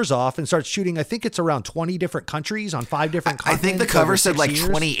doors off and starts shooting, I think it's around 20 different countries on 5 different continents. I think the cover said like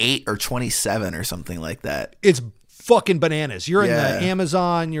 28 or 27 or something like that. It's fucking bananas. You're in the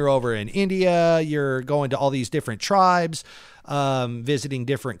Amazon. You're over in India. You're going to all these different tribes. Visiting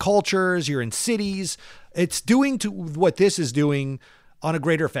different cultures, you're in cities. It's doing to what this is doing on a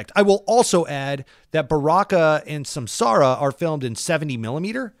greater effect. I will also add that Baraka and Samsara are filmed in 70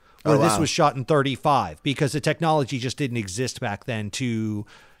 millimeter, where this was shot in 35 because the technology just didn't exist back then to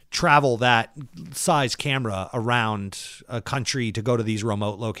travel that size camera around a country to go to these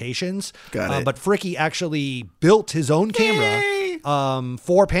remote locations. Got it. But Fricky actually built his own camera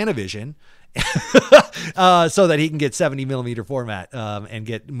for Panavision. So that he can get 70 millimeter format and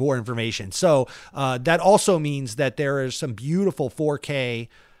get more information. So that also means that there are some beautiful 4K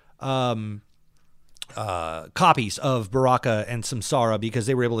copies of Baraka and Samsara because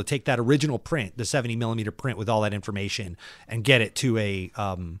they were able to take that original print, the 70 millimeter print with all that information, and get it to a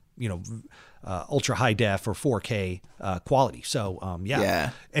ultra high def or 4K quality. So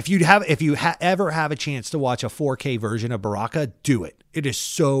if you ever have a chance to watch a 4K version of Baraka, do it. It is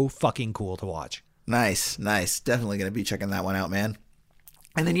so fucking cool to watch. Nice. Definitely going to be checking that one out, man.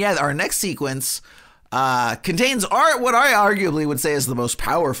 And then our next sequence contains what I arguably would say is the most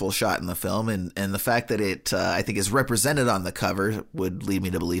powerful shot in the film, and the fact that it, I think, is represented on the cover would lead me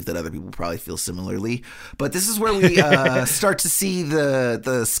to believe that other people probably feel similarly. But this is where we start to see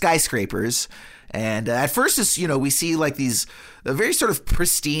the skyscrapers. And at first, we see like these very sort of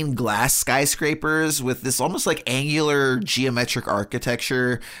pristine glass skyscrapers with this almost like angular geometric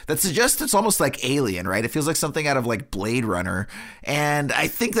architecture that suggests it's almost like Alien, right? It feels like something out of like Blade Runner. And I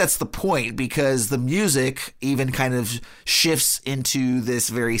think that's the point, because the music even kind of shifts into this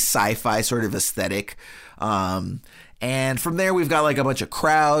very sci-fi sort of aesthetic. And from there, we've got like a bunch of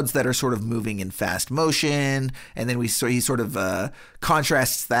crowds that are sort of moving in fast motion. And then he sort of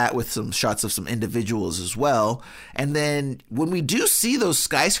contrasts that with some shots of some individuals as well. And then when we do see those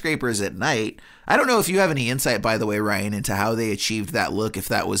skyscrapers at night, I don't know if you have any insight, by the way, Ryan, into how they achieved that look, if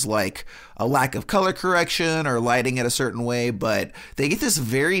that was like a lack of color correction or lighting it a certain way, but they get this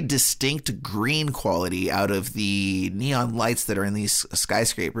very distinct green quality out of the neon lights that are in these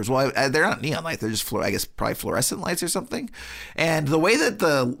skyscrapers. Well, they're not neon lights, they're just, probably fluorescent lights or something. And the way that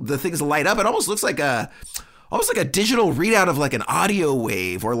the things light up, it almost looks like almost like a digital readout of like an audio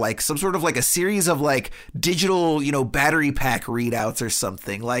wave, or like some sort of like a series of like digital, battery pack readouts or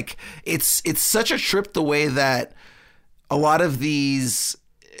something. Like it's such a trip the way that a lot of these,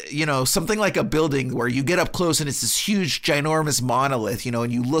 something like a building where you get up close and it's this huge ginormous monolith,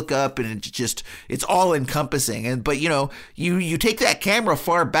 and you look up and it's all encompassing. But you take that camera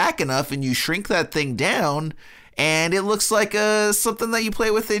far back enough and you shrink that thing down, and it looks like something that you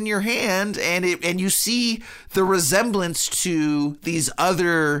play with in your hand, and you see the resemblance to these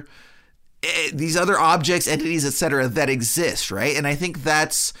other objects, entities, etc., that exist, right? And I think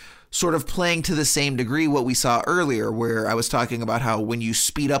that's sort of playing to the same degree what we saw earlier, where I was talking about how when you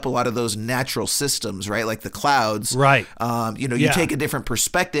speed up a lot of those natural systems, right, like the clouds, right? You take a different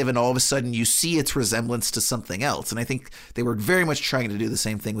perspective, and all of a sudden you see its resemblance to something else. And I think they were very much trying to do the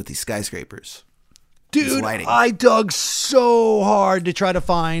same thing with these skyscrapers. Dude, I dug so hard to try to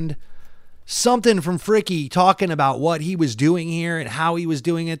find something from Fricke talking about what he was doing here and how he was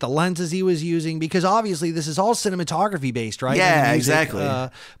doing it, the lenses he was using, because obviously this is all cinematography based, right? Yeah, exactly.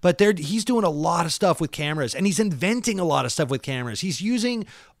 But he's doing a lot of stuff with cameras, and he's inventing a lot of stuff with cameras. He's using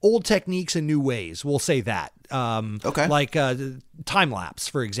old techniques in new ways. We'll say that. Okay. Like time lapse,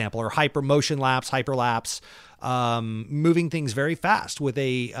 for example, or hyperlapse, moving things very fast with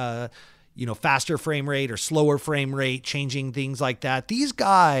a faster frame rate or slower frame rate, changing things like that. These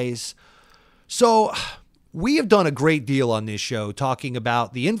guys, so we have done a great deal on this show talking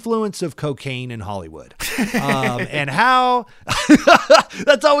about the influence of cocaine in Hollywood, and how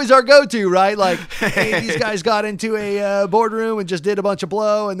that's always our go-to, right? Like, hey, these guys got into a boardroom and just did a bunch of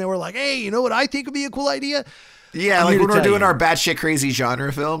blow, and they were like, hey, you know what I think would be a cool idea? Yeah, like when we're doing our batshit crazy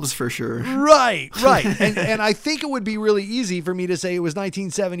genre films, for sure. Right. And I think it would be really easy for me to say it was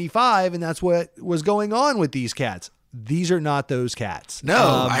 1975 and that's what was going on with these cats. These are not those cats.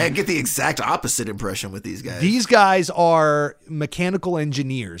 No, I get the exact opposite impression with these guys. These guys are mechanical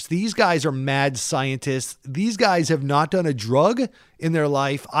engineers. These guys are mad scientists. These guys have not done a drug in their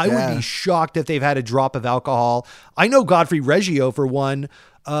life. I would be shocked if they've had a drop of alcohol. I know Godfrey Reggio, for one,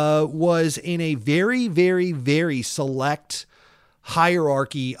 was in a very, very, very select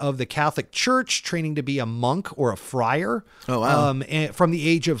hierarchy of the Catholic Church, training to be a monk or a friar. Oh, wow. And from the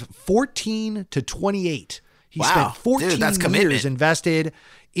age of 14 to 28. He Wow. spent 14 years invested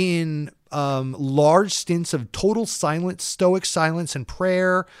in large stints of total silence, stoic silence, and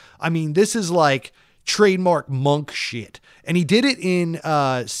prayer. I mean, this is like trademark monk shit. And he did it in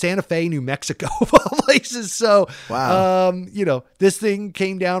Santa Fe, New Mexico, of all places. So, wow. This thing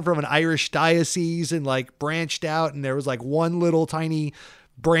came down from an Irish diocese and like branched out. And there was like one little tiny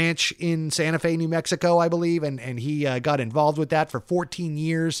branch in Santa Fe, New Mexico, I believe. And he got involved with that for 14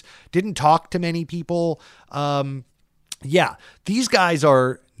 years. Didn't talk to many people. These guys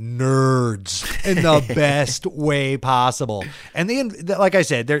are nerds in the best way possible. And they, like I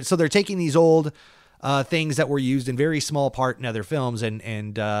said, they're taking these old things that were used in very small part in other films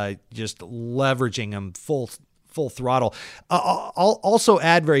and just leveraging them full throttle. I'll also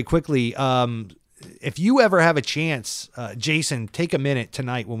add very quickly, if you ever have a chance, Jason, take a minute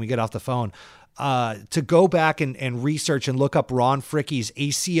tonight when we get off the phone to go back and research and look up Ron Fricke's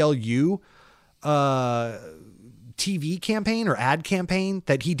ACLU TV campaign or ad campaign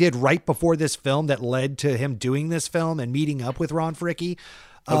that he did right before this film that led to him doing this film and meeting up with Ron Fricke.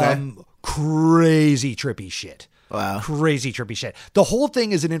 Okay. Crazy trippy shit. Wow. Crazy trippy shit. The whole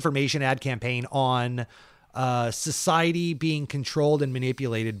thing is an information ad campaign on society being controlled and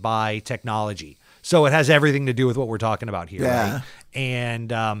manipulated by technology. So it has everything to do with what we're talking about here. Yeah. Right? And,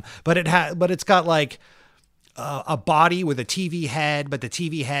 but it's got like a body with a TV head, but the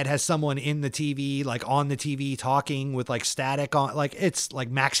TV head has someone in the TV, like on the TV talking with like static on, like it's like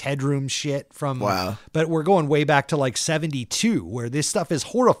Max Headroom shit from, Wow. But we're going way back to like 72 where this stuff is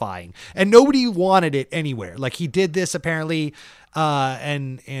horrifying and nobody wanted it anywhere. Like he did this apparently,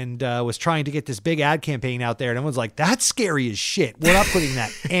 and was trying to get this big ad campaign out there, and everyone's like, "That's scary as shit. We're not putting that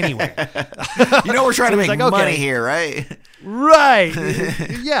anywhere." We're trying to make like, money okay. here, right? Right.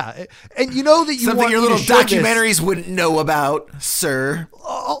 Yeah. And you know that you Something want your me little to show documentaries wouldn't know about, sir.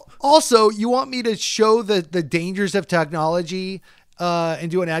 Also, you want me to show the dangers of technology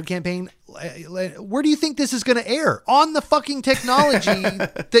and do an ad campaign? Where do you think this is going to air? On the fucking technology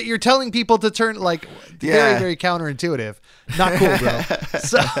that you're telling people to turn, like, very, very counterintuitive. Not cool, bro.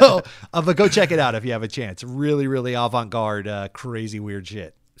 So, but go check it out if you have a chance. Really, really avant-garde, crazy, weird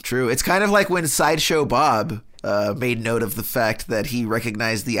shit. True. It's kind of like when Sideshow Bob made note of the fact that he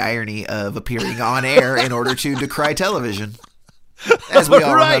recognized the irony of appearing on air in order to decry television. As we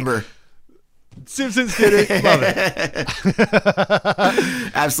all remember. Simpsons did it. Love it.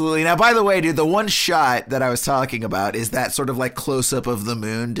 Absolutely. Now, by the way, dude, the one shot that I was talking about is that sort of like close up of the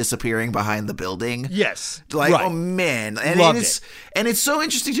moon disappearing behind the building. Yes. Like, right. oh man. And Loved it's so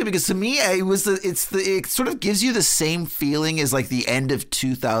interesting too, because to me, it sort of gives you the same feeling as like the end of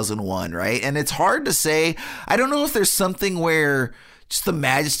 2001, right? And it's hard to say. I don't know if there's something where just the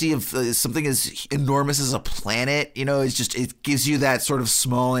majesty of something as enormous as a planet, it gives you that sort of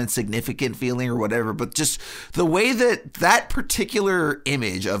small, insignificant feeling or whatever. But just the way that particular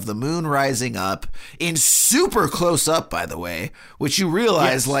image of the moon rising up in super close up, by the way, which you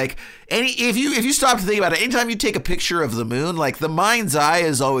realize, like, if you stop to think about it, anytime you take a picture of the moon, like the mind's eye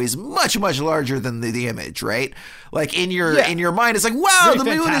is always much, much larger than the image, right? Like in your mind, it's like, wow, the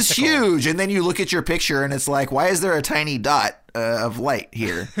moon is huge. And then you look at your picture and it's like, why is there a tiny dot of light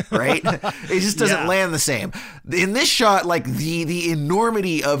here, right? It just doesn't land the same. In this shot, like the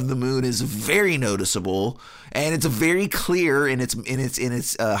enormity of the moon is very noticeable, and it's very clear in its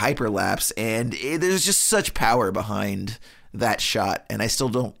hyperlapse, and there's just such power behind that shot. And I still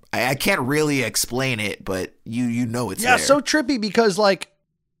don't, I can't really explain it, but you know it's there. Yeah, so trippy because like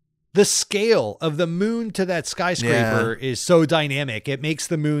the scale of the moon to that skyscraper is so dynamic. It makes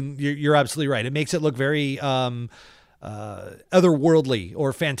the moon, you're absolutely right. It makes it look very otherworldly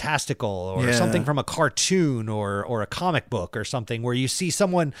or fantastical or something from a cartoon or a comic book or something, where you see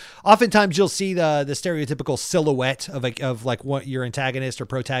someone, oftentimes you'll see the stereotypical silhouette of like what your antagonist or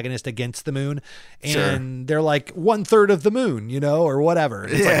protagonist against the moon, and they're like 1/3 of the moon, or whatever.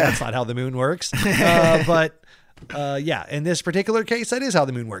 It's like, that's not how the moon works. But in this particular case, that is how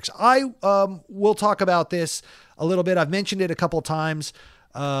the moon works. I will talk about this a little bit. I've mentioned it a couple times.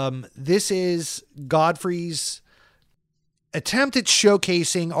 This is Godfrey's attempt at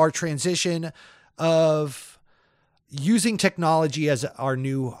showcasing our transition of using technology as our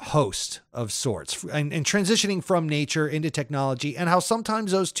new host of sorts, and transitioning from nature into technology, and how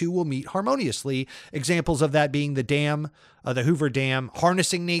sometimes those two will meet harmoniously. Examples of that being the dam, the Hoover Dam,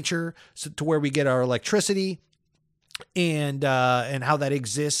 harnessing nature to where we get our electricity, and how that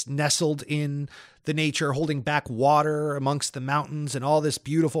exists nestled in the nature, holding back water amongst the mountains and all this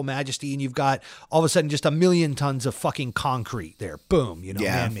beautiful majesty. And you've got all of a sudden just 1 million tons of fucking concrete there. Boom,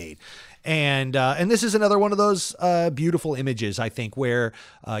 man-made. And this is another one of those beautiful images, I think, where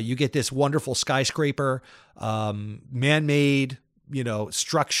you get this wonderful skyscraper, man-made,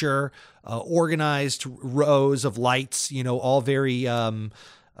 structure, organized rows of lights, all very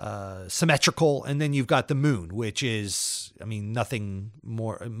symmetrical. And then you've got the moon, which is, nothing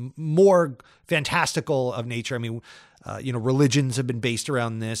more fantastical of nature. Religions have been based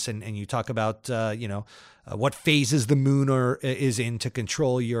around this, and you talk about, what phases the moon is in to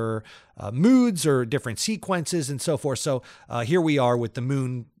control your moods or different sequences and so forth. So here we are with the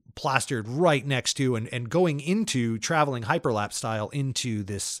moon plastered right next to and going into traveling hyperlapse style into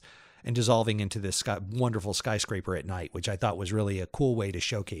this and dissolving into this wonderful skyscraper at night, which I thought was really a cool way to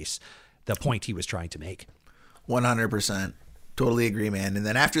showcase the point he was trying to make. 100%. Totally agree, man. And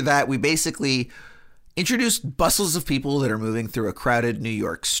then after that, we basically introduced bustles of people that are moving through a crowded New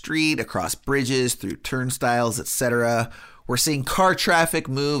York street, across bridges, through turnstiles, etc. We're seeing car traffic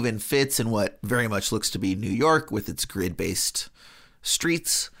move in fits in what very much looks to be New York with its grid-based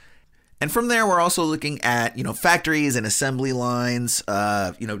streets. And from there, we're also looking at, factories and assembly lines,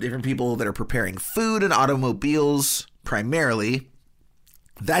 different people that are preparing food and automobiles primarily.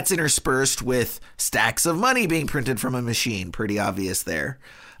 That's interspersed with stacks of money being printed from a machine. Pretty obvious there.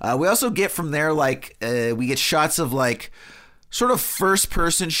 We also get from there, we get shots of sort of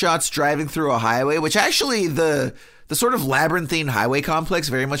first-person shots driving through a highway, which actually the sort of labyrinthine highway complex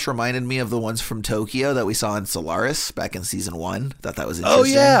very much reminded me of the ones from Tokyo that we saw in Solaris back in season 1. Thought that was interesting. Oh,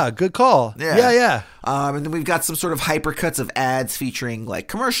 yeah. Good call. Yeah. And then we've got some sort of hypercuts of ads featuring like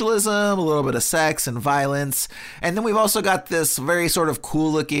commercialism, a little bit of sex and violence. And then we've also got this very sort of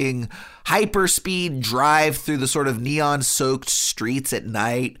cool looking hyperspeed drive through the sort of neon soaked streets at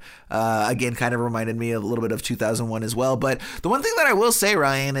night. Again, kind of reminded me a little bit of 2001 as well. But the one thing that I will say,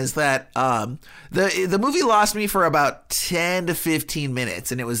 Ryan, is that the movie lost me for about 10 to 15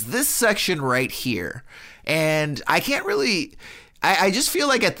 minutes. And it was this section right here. And I can't really... I just feel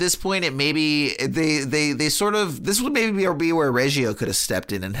like at this point it maybe they sort of, this would maybe be where Reggio could have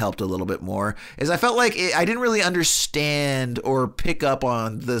stepped in and helped a little bit more, is I felt like I didn't really understand or pick up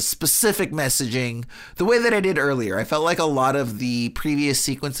on the specific messaging the way that I did earlier. I felt like a lot of the previous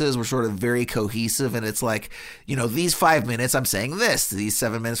sequences were sort of very cohesive, and it's like, you know, these 5 minutes I'm saying this, these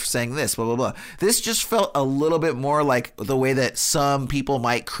 7 minutes for saying this, blah, blah, blah. This just felt a little bit more like the way that some people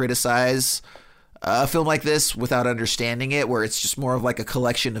might criticize a film like this without understanding it, where it's just more of like a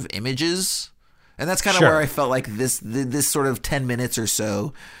collection of images. And that's kind of where I felt like this sort of 10 minutes or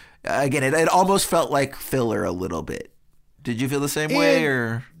so, again, it almost felt like filler a little bit. Did you feel the same way?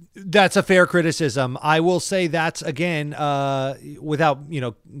 Or that's a fair criticism. I will say that's, again, without,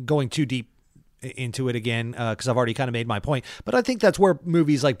 going too deep into it again, because I've already kind of made my point. But I think that's where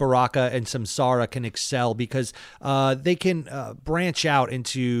movies like Baraka and Samsara can excel, because they can branch out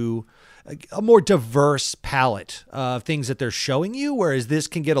into a more diverse palette of things that they're showing you, whereas this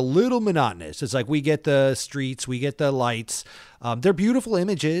can get a little monotonous. It's like we get the streets, we get the lights. They're beautiful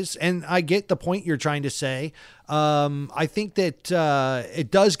images, and I get the point you're trying to say. I think that it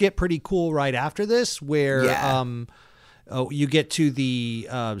does get pretty cool right after this, where you get to the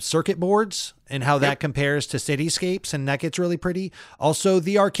circuit boards and how that compares to cityscapes, and that gets really pretty. Also,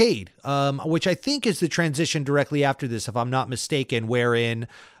 the arcade, which I think is the transition directly after this, if I'm not mistaken, wherein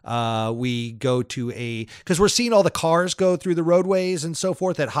we go to because we're seeing all the cars go through the roadways and so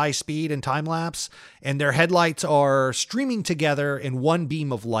forth at high speed and time lapse, and their headlights are streaming together in one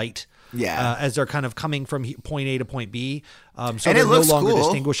beam of light. As they're kind of coming from point A to point B. So they're no longer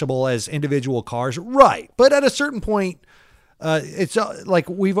distinguishable as individual cars. Right. But at a certain point, it's like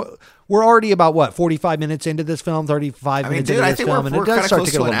we're already about 45 minutes into this film, 35 minutes into this film, and it does start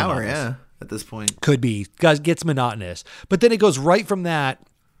to get an hour. Yeah, at this point, could be, gets monotonous. But then it goes right from that,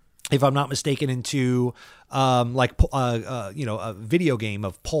 if I'm not mistaken, into a video game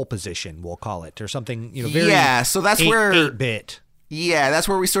of pole position, we'll call it, or something. Very so that's where 8-bit. Yeah, that's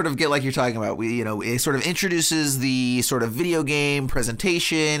where we sort of get, like you're talking about. It sort of introduces the sort of video game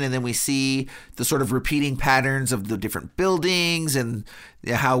presentation, and then we see the sort of repeating patterns of the different buildings, and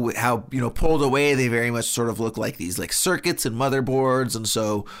how pulled away they very much sort of look like these like circuits and motherboards. And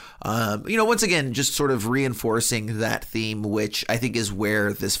so, once again, just sort of reinforcing that theme, which I think is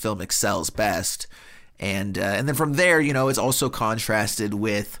where this film excels best. And then from there, it's also contrasted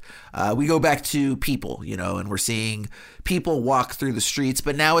with, we go back to people, and we're seeing people walk through the streets,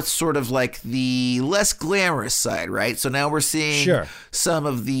 but now it's sort of like the less glamorous side, right? So now we're seeing some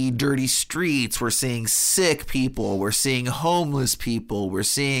of the dirty streets, we're seeing sick people, we're seeing homeless people, we're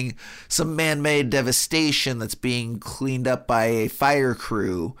seeing some man-made devastation that's being cleaned up by a fire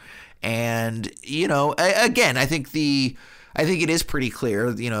crew. And, again, I think it is pretty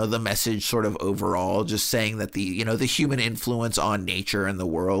clear, the message sort of overall, just saying that the human influence on nature and the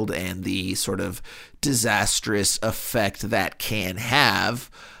world, and the sort of disastrous effect that can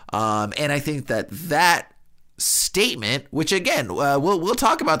have. And I think that statement, which again, we'll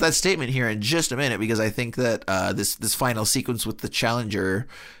talk about that statement here in just a minute, because I think that this final sequence with the Challenger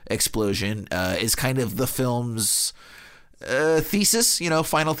explosion is kind of the film's thesis,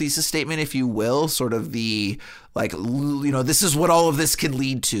 final thesis statement, if you will, sort of the, like, this is what all of this can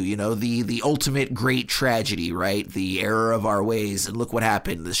lead to, the ultimate great tragedy, right? The error of our ways, and look what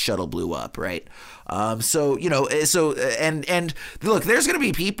happened. The shuttle blew up, right? And look, there's going to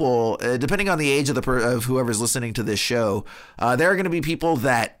be people, depending on the age of whoever's listening to this show, there are going to be people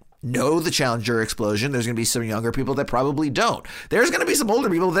that know the Challenger explosion. There's going to be some younger people that probably don't. There's going to be some older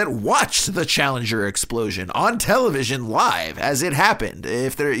people that watched the Challenger explosion on television live as it happened.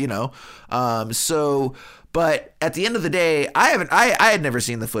 If they're, but at the end of the day, I had never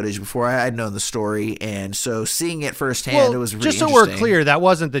seen the footage before. I had known the story, and so seeing it firsthand, it was really interesting. Just so we're clear, that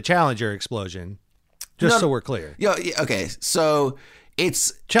wasn't the Challenger explosion. So we're clear. Yeah. Okay. So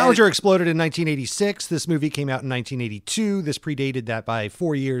Challenger exploded in 1986. This movie came out in 1982. This predated that by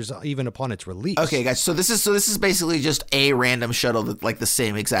 4 years, even upon its release. Okay, guys. So this is basically just a random shuttle that like the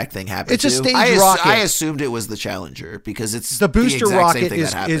same exact thing happened. It's a to. stage rocket. I assumed it was the Challenger because it's the booster exact rocket same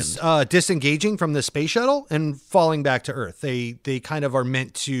thing is disengaging from the space shuttle and falling back to Earth. They kind of are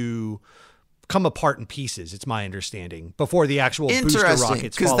meant to come apart in pieces. It's my understanding before the actual booster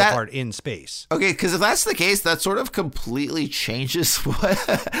rockets fall apart in space. Okay, because if that's the case, that sort of completely changes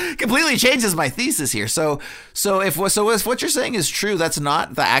my thesis here. So if what you're saying is true, that's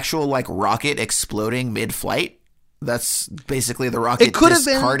not the actual like rocket exploding mid-flight. That's basically the rocket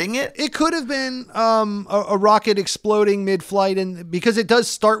discarding it. It could have been a rocket exploding mid-flight, and because it does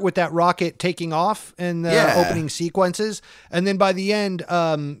start with that rocket taking off in the opening sequences, and then by the end,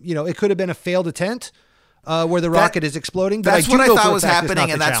 it could have been a failed attempt where the rocket is exploding. But that's what I thought was happening,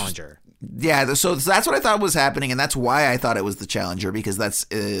 and that's Challenger. Yeah, so that's what I thought was happening, and that's why I thought it was the Challenger, because that's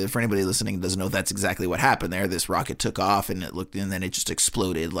for anybody listening who doesn't know, that's exactly what happened there. This rocket took off, and then it just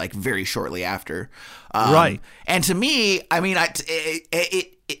exploded like very shortly after. Right. And to me, I mean,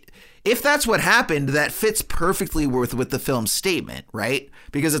 if that's what happened, that fits perfectly with the film's statement, right?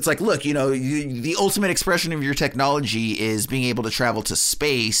 Because it's like, look, the ultimate expression of your technology is being able to travel to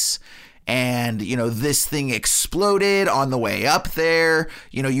space. And, this thing exploded on the way up there.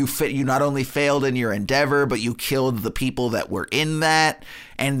 You not only failed in your endeavor, but you killed the people that were in that.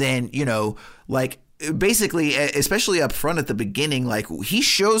 And then, basically, especially up front at the beginning, like he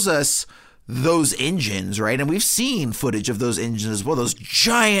shows us those engines, right? And we've seen footage of those engines as well, those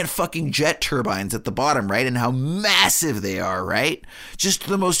giant fucking jet turbines at the bottom, right? And how massive they are, right? Just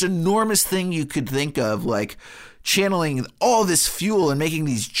the most enormous thing you could think of, like channeling all this fuel and making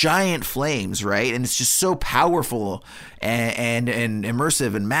these giant flames, right? And it's just so powerful and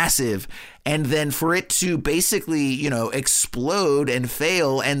immersive and massive. And then for it to basically, explode and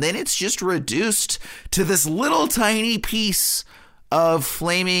fail, and then it's just reduced to this little tiny piece of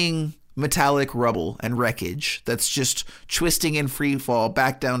flaming metallic rubble and wreckage that's just twisting in free fall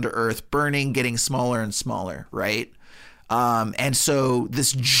back down to Earth, burning, getting smaller and smaller, right? And so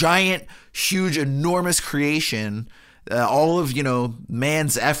this giant, huge, enormous creation, all of,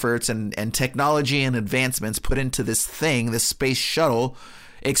 man's efforts and technology and advancements put into this thing, this space shuttle,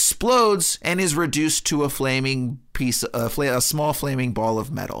 explodes and is reduced to a flaming piece, a small flaming ball of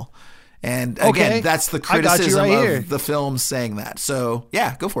metal. And again, that's the criticism of the film saying that. So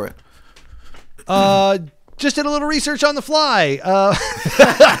yeah, go for it. Just did a little research on the fly.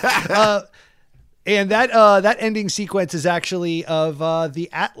 And that ending sequence is actually of the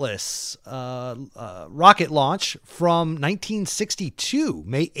Atlas rocket launch from 1962,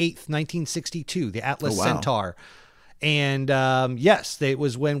 May 8th, 1962, the Atlas Centaur. And yes, it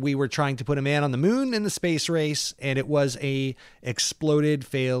was when we were trying to put a man on the moon in the space race, and it was a exploded,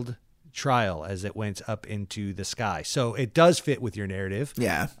 failed trial as it went up into the sky. So it does fit with your narrative.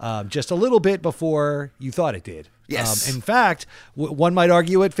 Yeah. Just a little bit before you thought it did. Yes. In fact, one might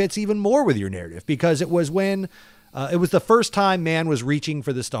argue it fits even more with your narrative, because it was when it was the first time man was reaching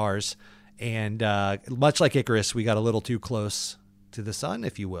for the stars. And much like Icarus, we got a little too close to the sun,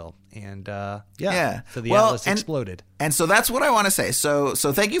 if you will. And so the Atlas exploded. And so that's what I want to say. So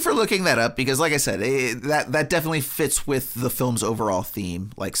thank you for looking that up, because like I said, that definitely fits with the film's overall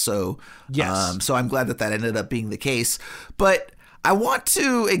theme. Like, so, yes. So I'm glad that ended up being the case. But I want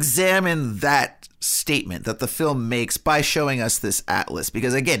to examine that statement that the film makes by showing us this Atlas,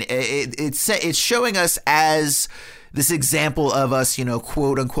 because again, it's showing us as this example of us,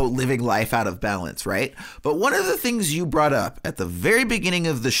 quote unquote, living life out of balance, right? But one of the things you brought up at the very beginning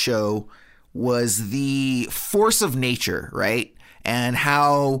of the show was the force of nature, right? And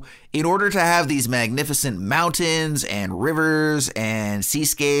how in order to have these magnificent mountains and rivers and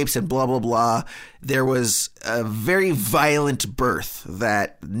seascapes and blah, blah, blah, there was a very violent birth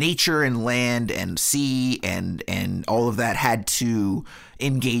that nature and land and sea and all of that had to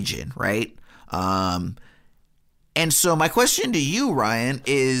engage in, right? And so my question to you, Ryan,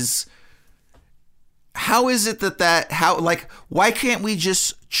 is how is it why can't we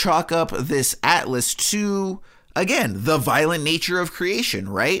just chalk up this Atlas to, again, the violent nature of creation,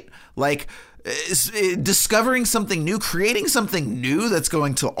 right? Like discovering something new, creating something new that's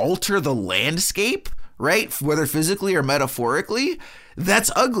going to alter the landscape, right? Whether physically or metaphorically,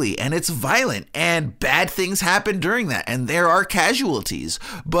 that's ugly and it's violent and bad things happen during that. And there are casualties,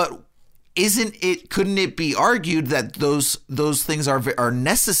 but couldn't it be argued that those things are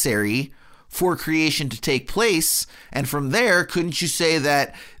necessary for creation to take place? And from there, couldn't you say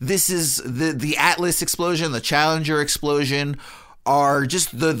that this is the Atlas explosion, the Challenger explosion are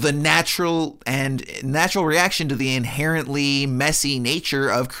just the natural reaction to the inherently messy nature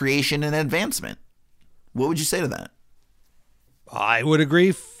of creation and advancement. What would you say to that? I would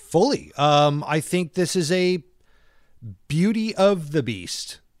agree fully. I think this is a beauty of the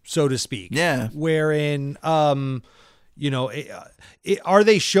beast, so to speak. Yeah. Wherein, are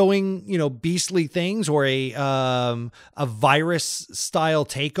they showing, beastly things or a virus style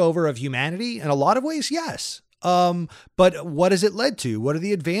takeover of humanity? In a lot of ways, yes. But what has it led to? What are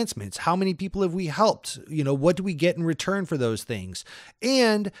the advancements? How many people have we helped? What do we get in return for those things?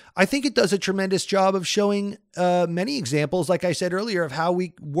 And I think it does a tremendous job of showing many examples, like I said earlier, of how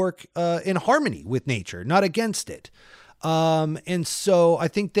we work in harmony with nature, not against it. And so I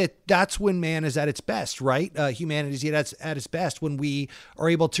think that's when man is at its best, right? Humanity is at its best when we are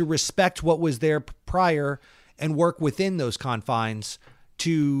able to respect what was there prior and work within those confines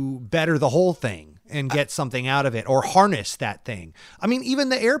to better the whole thing and get something out of it or harness that thing. I mean, even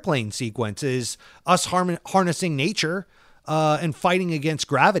the airplane sequence is us harnessing nature and fighting against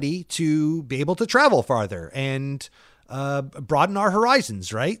gravity to be able to travel farther and broaden our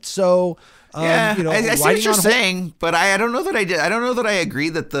horizons, right? So, I see what you're saying, but I don't know that I did. I don't know that I agree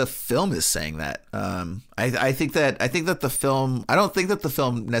that the film is saying that. I think that the film. I don't think that the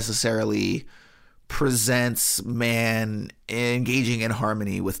film necessarily presents man engaging in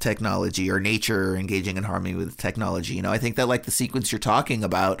harmony with technology or nature engaging in harmony with technology. I think that like the sequence you're talking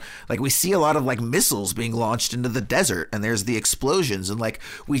about, like we see a lot of like missiles being launched into the desert and there's the explosions and like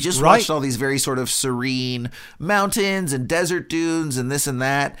we just watched all these very sort of serene mountains and desert dunes and this and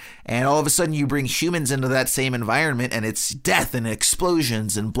that. And all of a sudden you bring humans into that same environment and it's death and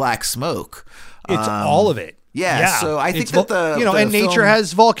explosions and black smoke. It's all of it. Yeah, so I think that and nature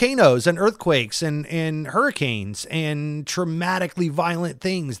has volcanoes and earthquakes and hurricanes and traumatically violent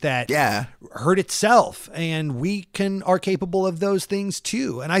things that hurt itself, and we are capable of those things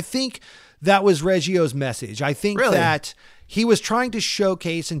too. And I think that was Reggio's message. I think that he was trying to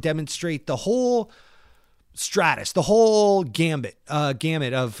showcase and demonstrate the whole stratus, the whole gamut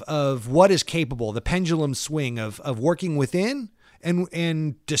of what is capable, the pendulum swing of working within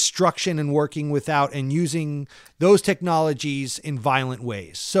and destruction and working without and using those technologies in violent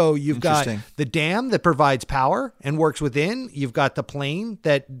ways. So you've got the dam that provides power and works within. You've got the plane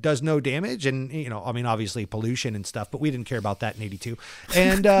that does no damage and, obviously pollution and stuff, but we didn't care about that in 82.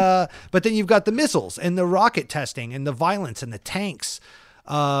 And, but then you've got the missiles and the rocket testing and the violence and the tanks.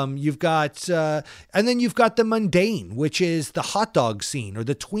 You've got, and then you've got the mundane, which is the hot dog scene or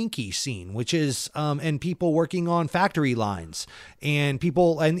the Twinkie scene, which is, and people working on factory lines and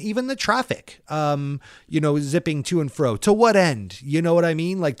people, and even the traffic, zipping to and fro. To what end? You know what I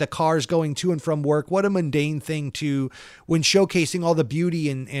mean? Like the cars going to and from work. What a mundane thing when showcasing all the beauty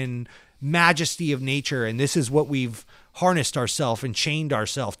and majesty of nature. And this is what we've harnessed ourselves and chained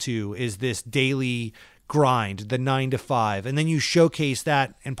ourselves to, is this daily grind, the 9 to 5. And then you showcase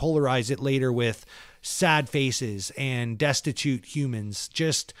that and polarize it later with sad faces and destitute humans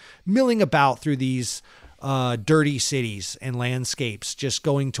just milling about through these dirty cities and landscapes, just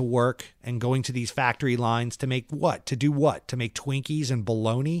going to work and going to these factory lines to make what? To do what? To make Twinkies and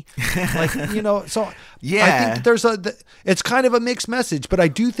bologna? So I think it's kind of a mixed message, but I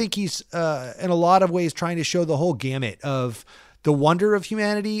do think he's in a lot of ways trying to show the whole gamut of the wonder of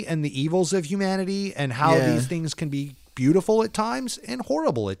humanity and the evils of humanity and how these things can be beautiful at times and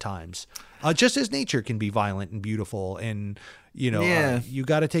horrible at times. Just as nature can be violent and beautiful and, you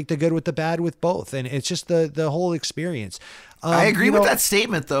got to take the good with the bad with both. And it's just the whole experience. I agree with that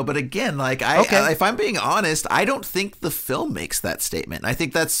statement though. But again, if I'm being honest, I don't think the film makes that statement. I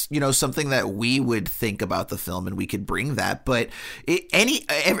think that's, something that we would think about the film and we could bring that. But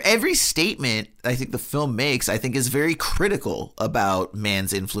every statement I think the film makes, I think is very critical about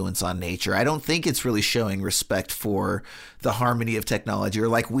man's influence on nature. I don't think it's really showing respect for the harmony of technology, or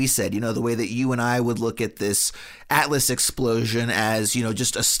like we said, the way that you and I would look at this Atlas explosion as,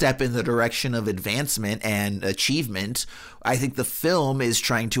 just a step in the direction of advancement and achievement. I think the film is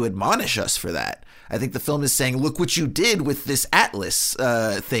trying to admonish us for that. I think the film is saying, look what you did with this Atlas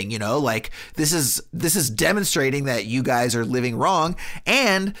thing, this is demonstrating that you guys are living wrong.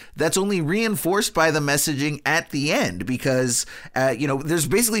 And that's only reinforced by the messaging at the end, because, there's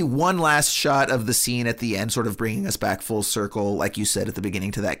basically one last shot of the scene at the end, sort of bringing us back full circle, like you said at the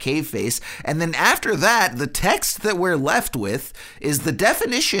beginning, to that cave face. And then after that, the text that we're left with is the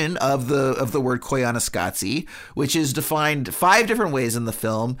definition of the word koyaanisqatsi, which is defined 5 different ways in the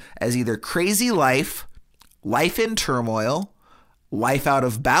film as either crazy life in turmoil, life out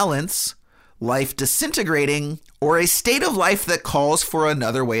of balance, life disintegrating, or a state of life that calls for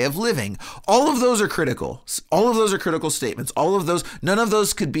another way of living. All of those are critical. All of those are critical statements. All of those, none of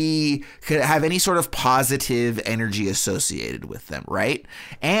those could have any sort of positive energy associated with them, right?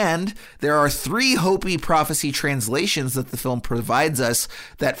 And there are 3 Hopi prophecy translations that the film provides us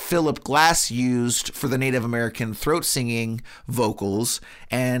that Philip Glass used for the Native American throat singing vocals.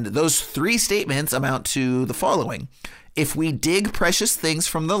 And those 3 statements amount to the following. If we dig precious things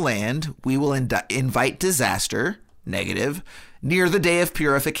from the land, we will invite disaster, negative. Near the day of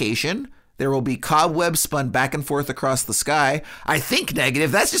purification, there will be cobwebs spun back and forth across the sky. I think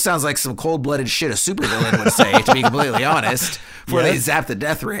negative. That just sounds like some cold-blooded shit a supervillain would say, to be completely honest, before they zap the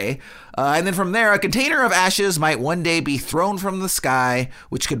death ray. And then from there, a container of ashes might one day be thrown from the sky,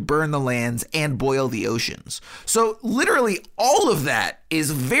 which could burn the lands and boil the oceans. So literally all of that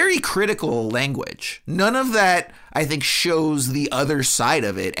is very critical language. None of that, I think, shows the other side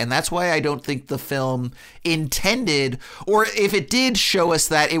of it. And that's why I don't think the film intended, or if it did show us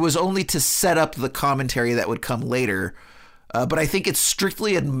that, it was only to set up the commentary that would come later. But I think it's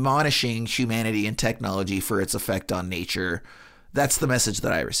strictly admonishing humanity and technology for its effect on nature. That's the message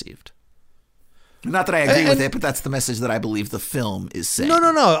that I received. Not that I agree with it, but that's the message that I believe the film is saying.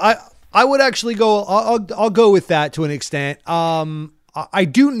 No. I would actually go. I'll go with that to an extent. I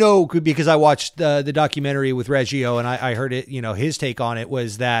do know, because I watched the documentary with Reggio and I heard it. His take on it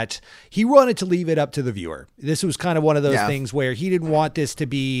was that he wanted to leave it up to the viewer. This was kind of one of those things where he didn't want this to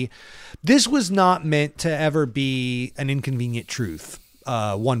be. This was not meant to ever be an inconvenient truth.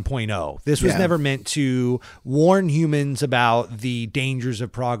 1.0. This was never meant to warn humans about the dangers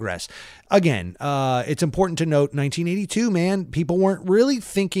of progress. Again, it's important to note 1982, man, people weren't really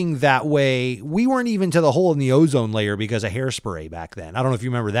thinking that way. We weren't even to the hole in the ozone layer because of hairspray back then. I don't know if you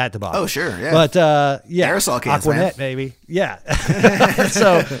remember that, Debacle. Oh, sure. Yeah. But aerosol cans, Aquanet, man. baby. Yeah.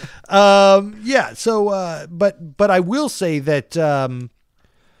 But I will say that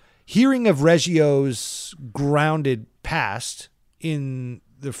hearing of Reggio's grounded past in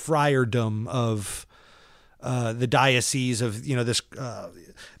the friardom of the diocese of, this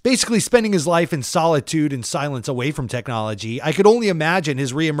basically spending his life in solitude and silence away from technology. I could only imagine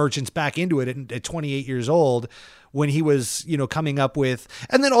his reemergence back into it at 28 years old when he was, coming up with,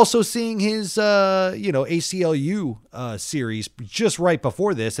 and then also seeing his, ACLU series just right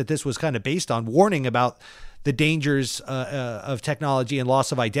before this, that this was kind of based on, warning about the dangers of technology and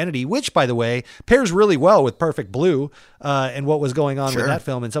loss of identity, which, by the way, pairs really well with Perfect Blue and what was going on with that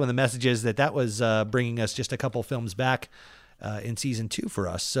film and some of the messages that was bringing us just a couple films back in season 2 for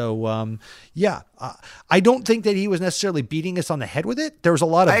us. So, I don't think that he was necessarily beating us on the head with it. There was a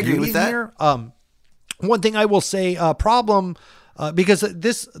lot of beauty in here. One thing I will say, because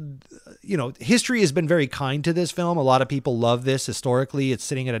this, history has been very kind to this film. A lot of people love this historically. It's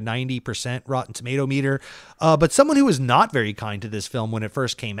sitting at a 90% Rotten Tomato meter. But someone who was not very kind to this film when it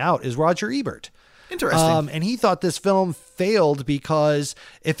first came out is Roger Ebert. Interesting. And he thought this film failed because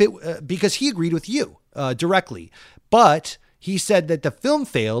because he agreed with you directly. But he said that the film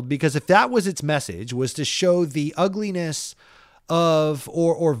failed because if that was its message, was to show the ugliness of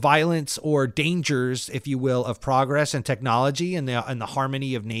or violence or dangers, if you will, of progress and technology and the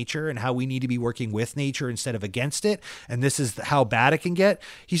harmony of nature and how we need to be working with nature instead of against it. And this is how bad it can get.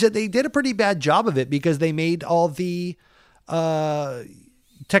 He said they did a pretty bad job of it because they made all the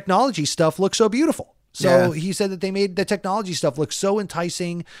technology stuff look so beautiful. So he said that they made the technology stuff look so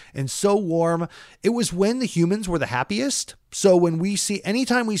enticing and so warm. It was when the humans were the happiest. So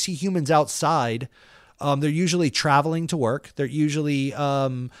anytime we see humans outside, they're usually traveling to work. They're usually,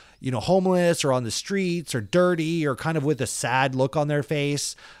 homeless or on the streets or dirty or kind of with a sad look on their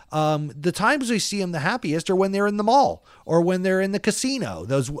face. The times we see them the happiest are when they're in the mall or when they're in the casino.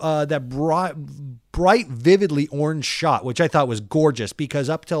 Those that bright, vividly orange shot, which I thought was gorgeous because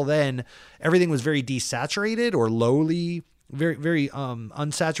up till then, everything was very desaturated or lowly. Very, very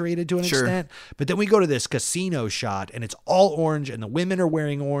unsaturated to an extent. But then we go to this casino shot and it's all orange and the women are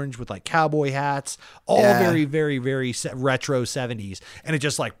wearing orange with like cowboy hats, all very, very, very retro 70s. And it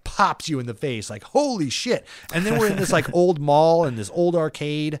just like pops you in the face like, holy shit. And then we're in this like old mall and this old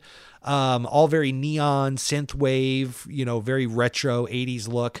arcade, all very neon, synth wave, very retro 80s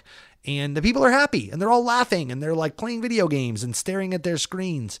look. And the people are happy and they're all laughing and they're like playing video games and staring at their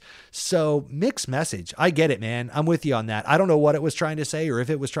screens. So mixed message. I get it, man. I'm with you on that. I don't know what it was trying to say or if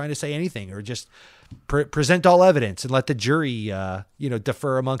it was trying to say anything or just present all evidence and let the jury,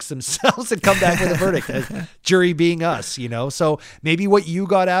 defer amongst themselves and come back with a verdict. Jury being us, So maybe what you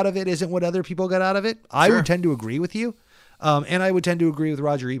got out of it isn't what other people got out of it. I would tend to agree with you. And I would tend to agree with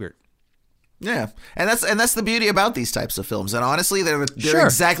Roger Ebert. Yeah, and that's the beauty about these types of films. And honestly, they're Sure.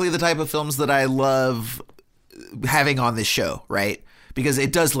 exactly the type of films that I love having on this show, right? Because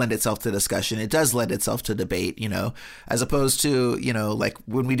it does lend itself to discussion. It does lend itself to debate, as opposed to, like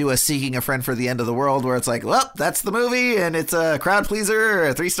when we do a Seeking a Friend for the End of the World, where it's like, well, that's the movie and it's a crowd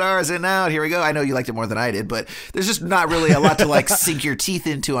pleaser, 3 stars in and out. Here we go. I know you liked it more than I did, but there's just not really a lot to like sink your teeth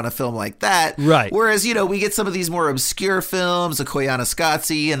into on a film like that. Right. Whereas, we get some of these more obscure films, a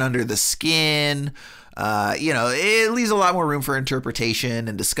Koyaanisqatsi and Under the Skin. It leaves a lot more room for interpretation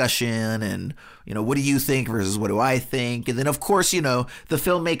and discussion and, what do you think versus what do I think? And then, of course, the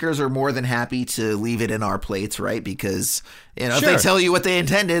filmmakers are more than happy to leave it in our plates, right? Because, if they tell you what they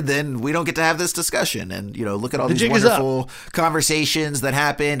intended, then we don't get to have this discussion. And, look at all these wonderful conversations that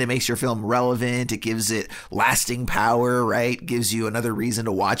happened. It makes your film relevant. It gives it lasting power, right? Gives you another reason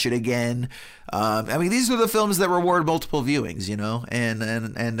to watch it again. These are the films that reward multiple viewings,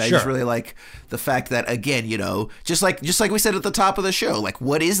 and I just really like the fact that, again, just like we said at the top of the show, like,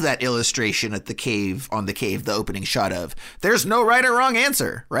 what is that illustration at the cave, the opening shot of? There's no right or wrong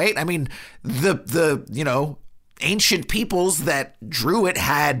answer, right? I mean, the ancient peoples that drew it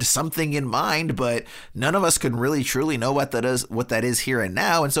had something in mind, but none of us can really truly know what that is here and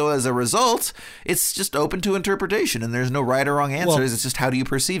now. And so as a result, it's just open to interpretation and there's no right or wrong answers. It's just, how do you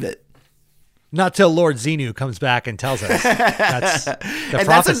perceive it? Not till Lord Xenu comes back and tells us. That's the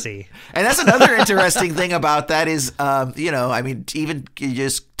prophecy. And that's another interesting thing about that is, even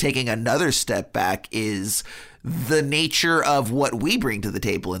just taking another step back is the nature of what we bring to the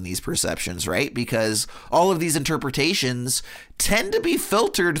table in these perceptions, right? Because all of these interpretations tend to be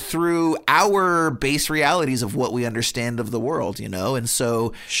filtered through our base realities of what we understand of the world, And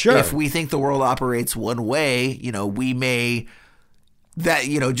so if we think the world operates one way, we may... that,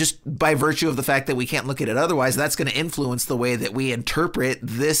 just by virtue of the fact that we can't look at it otherwise, that's going to influence the way that we interpret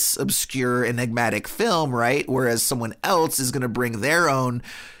this obscure, enigmatic film, right? Whereas someone else is going to bring their own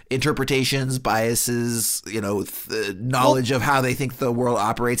interpretations, biases, knowledge of how they think the world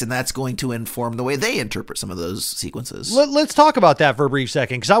operates, and that's going to inform the way they interpret some of those sequences. Let's talk about that for a brief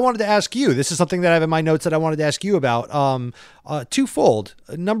second, because I wanted to ask you, this is something that I have in my notes that I wanted to ask you about, twofold.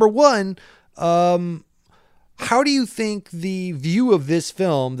 Number one, how do you think the view of this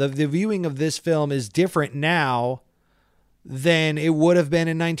film, the viewing of this film is different now than it would have been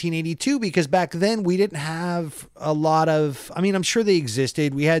in 1982? Because back then we didn't have a lot of, I'm sure they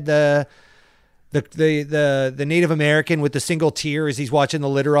existed. We had the Native American with the single tear as he's watching the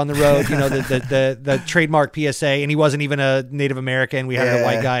litter on the road, the trademark PSA, and he wasn't even a Native American. We had a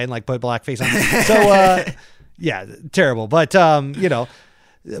white guy and put blackface on him. So, terrible. But,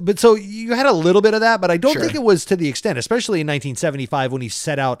 But so you had a little bit of that, but I don't think it was to the extent, especially in 1975 when he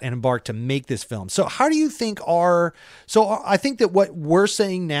set out and embarked to make this film. So how do you think I think that what we're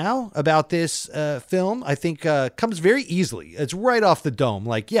saying now about this film, I think comes very easily. It's right off the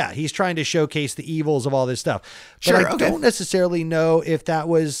dome. He's trying to showcase the evils of all this stuff. But I don't necessarily know if that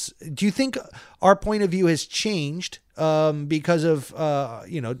was, do you think our point of view has changed because of,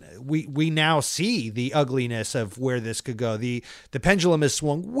 we now see the ugliness of where this could go. The pendulum has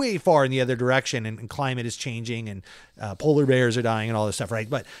swung way far in the other direction, and climate is changing, and polar bears are dying and all this stuff, right?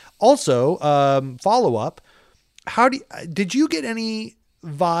 But also, follow up, did you get any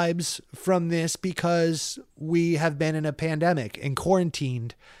vibes from this because we have been in a pandemic and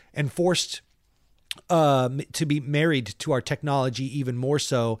quarantined and forced to be married to our technology even more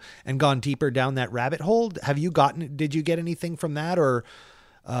so and gone deeper down that rabbit hole? Did you get anything from that, or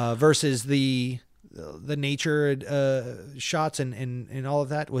versus the nature shots and all of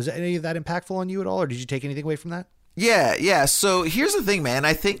that? Was any of that impactful on you at all, or did you take anything away from that? Yeah. So here's the thing, man.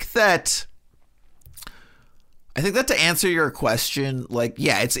 I think that to answer your question,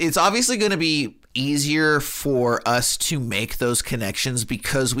 it's obviously going to be easier for us to make those connections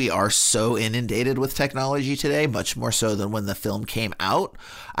because we are so inundated with technology today, much more so than when the film came out.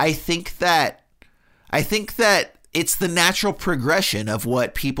 I think that it's the natural progression of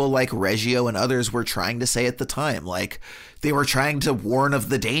what people like Reggio and others were trying to say at the time. They were trying to warn of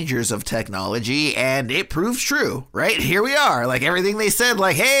the dangers of technology, and it proved true, right? Here we are. Everything they said,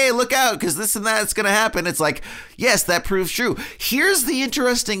 hey, look out, because this and that's going to happen. It's yes, that proves true. Here's the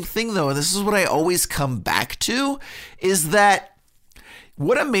interesting thing, though, and this is what I always come back to, is that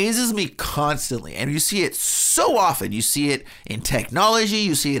what amazes me constantly, and you see it so often, you see it in technology,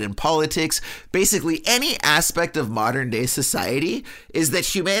 you see it in politics, basically any aspect of modern day society, is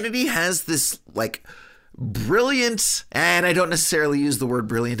that humanity has this, brilliant, and I don't necessarily use the word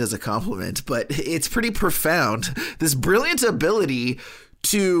brilliant as a compliment, but it's pretty profound, this brilliant ability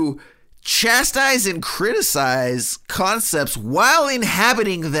to chastise and criticize concepts while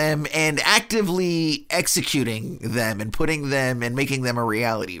inhabiting them and actively executing them and putting them and making them a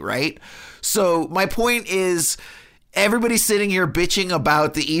reality, right? So my point is, everybody's sitting here bitching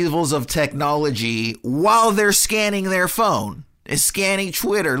about the evils of technology while they're scanning their phone, scanning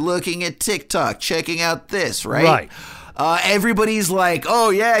Twitter, looking at TikTok, checking out this, right? Right. Everybody's like,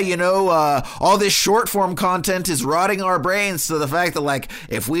 oh yeah, all this short form content is rotting our brains to the fact that, like,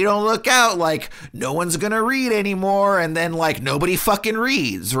 if we don't look out, like, no one's gonna read anymore, and then, like, nobody fucking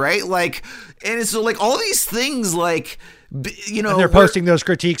reads, right? Like, and it's so, like, all these things, like, and they're posting those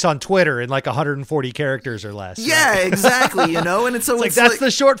critiques on Twitter in like 140 characters or less. Yeah, right? Exactly. And it's so it's that's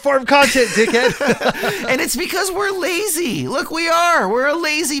the short form content, dickhead. And it's because we're lazy. Look, we're a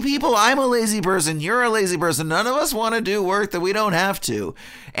lazy people. I'm a lazy person. You're a lazy person. None of us want to do work that we don't have to.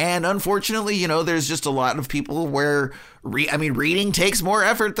 And unfortunately, there's just a lot of people where reading takes more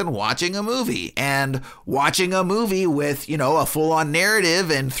effort than watching a movie, and watching a movie with, a full-on narrative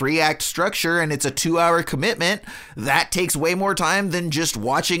and 3-act structure, and it's a 2-hour commitment, that takes way more time than just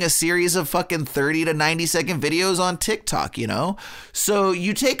watching a series of fucking 30 to 90 second videos on TikTok, So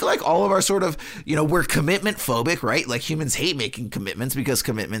you take, like, all of our sort of, we're commitment phobic, right? Like, humans hate making commitments because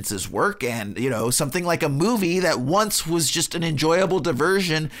commitments is work, and, something like a movie that once was just an enjoyable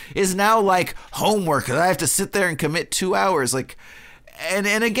diversion is now like homework that I have to sit there and commit 2 hours, like, and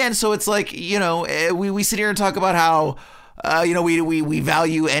again, so it's like, we sit here and talk about how we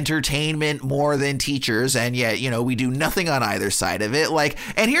value entertainment more than teachers, and yet we do nothing on either side of it. Like,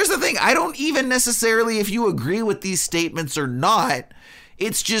 and here's the thing, I don't even necessarily, if you agree with these statements or not,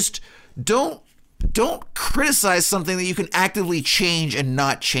 it's just don't criticize something that you can actively change and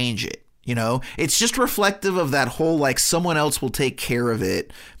not change it. It's just reflective of that whole, like, someone else will take care of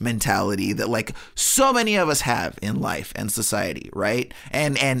it mentality that, like, so many of us have in life and society, right?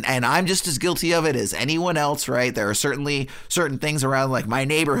 And I'm just as guilty of it as anyone else, right? There are certainly certain things around, like, my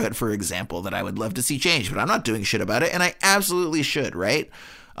neighborhood, for example, that I would love to see change, but I'm not doing shit about it, and I absolutely should, right?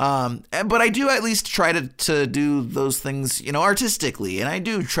 But I do at least try to do those things, artistically, and I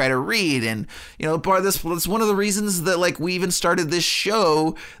do try to read, and, part of this, that's one of the reasons that, like, we even started this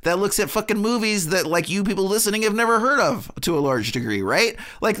show that looks at fucking movies that, like, you people listening have never heard of to a large degree, right?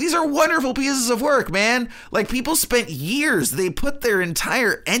 Like, these are wonderful pieces of work, man. Like, people spent years, they put their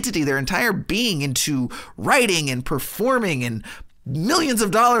entire entity, their entire being into writing and performing, and millions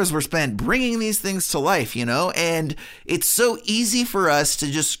of dollars were spent bringing these things to life, and it's so easy for us to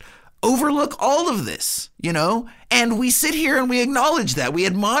just overlook all of this, and we sit here and we acknowledge that. We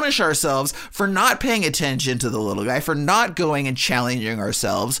admonish ourselves for not paying attention to the little guy, for not going and challenging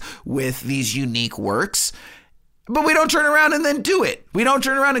ourselves with these unique works, but we don't turn around and then do it. We don't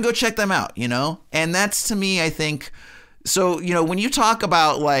turn around and go check them out, and that's, to me, I think, so, when you talk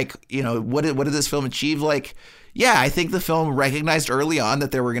about, like, what did this film achieve, like, yeah, I think the film recognized early on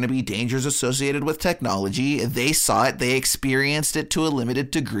that there were going to be dangers associated with technology. They saw it. They experienced it to a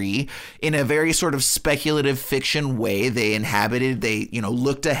limited degree in a very sort of speculative fiction way. They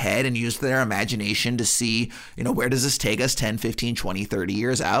looked ahead and used their imagination to see, where does this take us 10, 15, 20, 30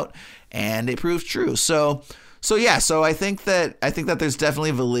 years out? And it proved true. So I think that there's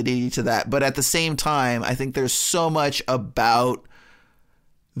definitely validity to that. But at the same time, I think there's so much about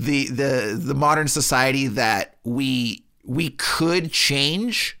the modern society that we could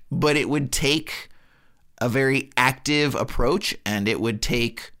change, but it would take a very active approach, and it would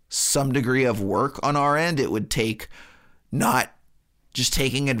take some degree of work on our end. It would take not just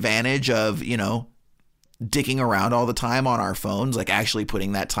taking advantage of, dicking around all the time on our phones, like actually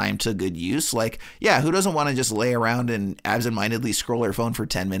putting that time to good use. Like, yeah, who doesn't want to just lay around and absentmindedly scroll their phone for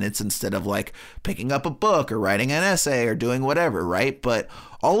 10 minutes instead of, like, picking up a book or writing an essay or doing whatever, right? But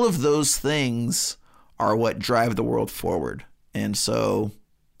all of those things are what drive the world forward. And so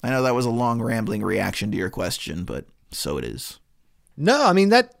I know that was a long rambling reaction to your question, but so it is. No, I mean,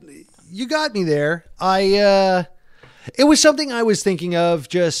 that you got me there. It was something I was thinking of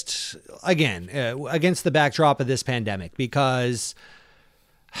just, again, against the backdrop of this pandemic, because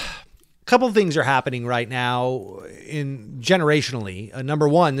a couple of things are happening right now generationally. Number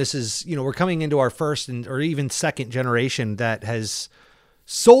one, this is, we're coming into our first or even second generation that has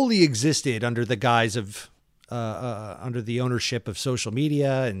solely existed under the guise of, under the ownership of social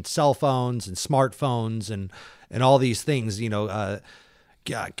media and cell phones and smartphones and all these things,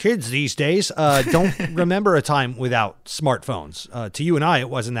 kids these days don't remember a time without smartphones. To you and I, it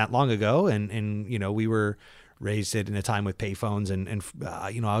wasn't that long ago, and we were raised in a time with payphones, and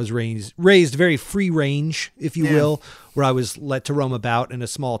I was raised very free range, if you will, where I was let to roam about in a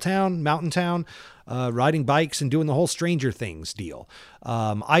small town, mountain town, riding bikes and doing the whole Stranger Things deal.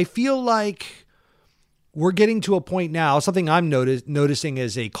 I feel like we're getting to a point now, something I'm noticing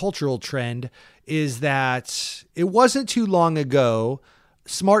as a cultural trend is that it wasn't too long ago,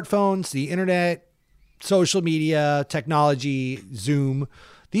 smartphones, the internet, social media, technology, Zoom,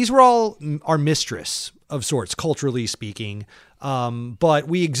 these were all our mistress of sorts, culturally speaking. But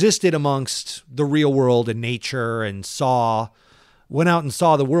we existed amongst the real world and nature and went out and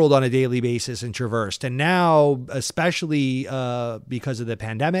saw the world on a daily basis and traversed. And now, especially because of the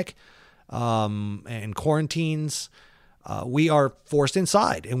pandemic and quarantines, we are forced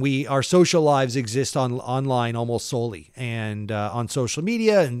inside, and our social lives exist online almost solely, and on social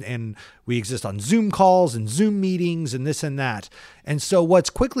media, and we exist on Zoom calls and Zoom meetings and this and that. And so what's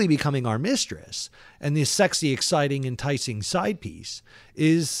quickly becoming our mistress and this sexy, exciting, enticing side piece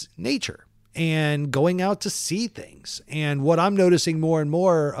is nature and going out to see things. And what I'm noticing more and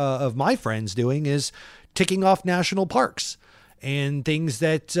more of my friends doing is ticking off national parks and things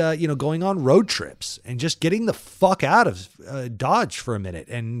that, going on road trips and just getting the fuck out of Dodge for a minute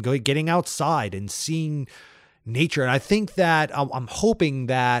and getting outside and seeing nature. And I think that I'm hoping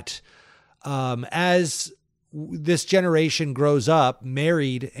that as this generation grows up,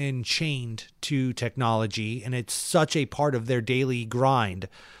 married and chained to technology, and it's such a part of their daily grind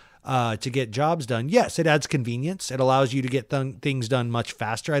to get jobs done. Yes, it adds convenience. It allows you to get things done much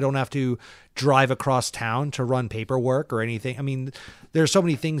faster. I don't have to drive across town to run paperwork or anything. I mean, there's so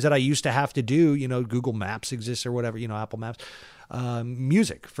many things that I used to have to do. Google Maps exists or whatever, Apple Maps.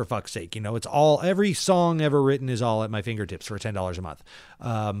 Music, for fuck's sake. It's every song ever written is all at my fingertips for $10 a month.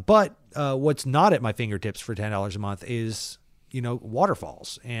 But what's not at my fingertips for $10 a month is,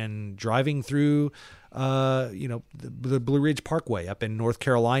 waterfalls and driving through the Blue Ridge Parkway up in North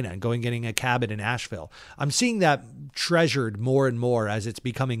Carolina and getting a cabin in Asheville. I'm seeing that treasured more and more as it's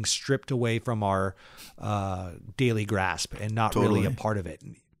becoming stripped away from our daily grasp and not really a part of it.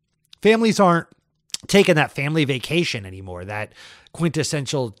 Families aren't taking that family vacation anymore, that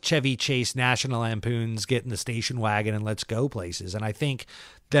quintessential Chevy Chase, National Lampoons, get in the station wagon and let's go places. And I think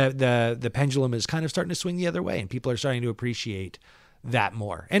the pendulum is kind of starting to swing the other way, and people are starting to appreciate that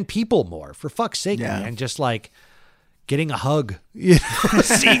more, and people more, for fuck's sake, man. Just like getting a hug,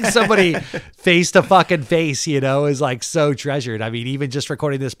 seeing somebody face to fucking face, is like so treasured. I mean, even just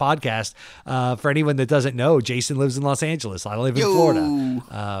recording this podcast, for anyone that doesn't know, Jason lives in Los Angeles. I live in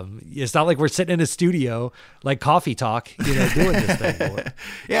Florida. It's not like we're sitting in a studio like Coffee Talk, doing this thing.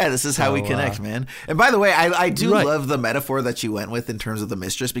 Yeah, this is how we connect, man. And by the way, I do love the metaphor that you went with in terms of the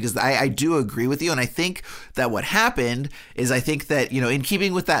mistress, because I do agree with you. And I think that what happened is, I think that, in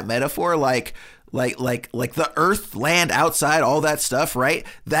keeping with that metaphor, like the earth, land, outside, all that stuff, right?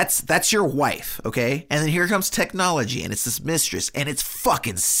 That's your wife, okay? And then here comes technology, and it's this mistress, and it's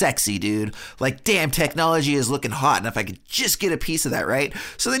fucking sexy, dude. Like, damn, technology is looking hot, and if I could just get a piece of that, right?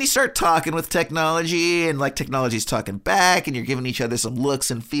 So then you start talking with technology, and like technology's talking back, and you're giving each other some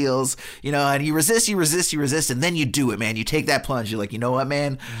looks and feels, and you resist, and then you do it, man. You take that plunge. You're like, you know what,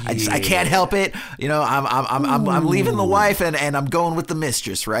 man? I can't help it. I'm leaving the wife, and I'm going with the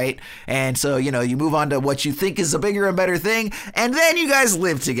mistress, right? And so, you move on to what you think is a bigger and better thing, and then you guys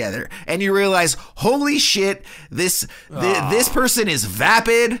live together, and you realize, holy shit, this person is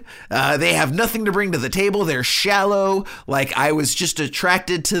vapid. They have nothing to bring to the table. They're shallow. Like, I was just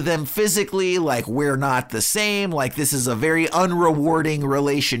attracted to them physically. Like, we're not the same. Like, this is a very unrewarding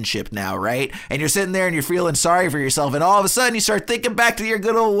relationship now, right? And you're sitting there and you're feeling sorry for yourself, and all of a sudden you start thinking back to your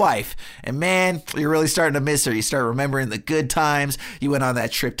good old wife, and man, you're really starting to miss her. You start remembering the good times. You went on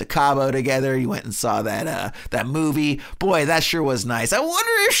that trip to Cabo together. You went and saw that movie. Boy, that sure was nice. I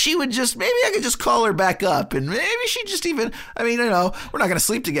wonder if she would maybe I could just call her back up, and maybe she just even, we're not going to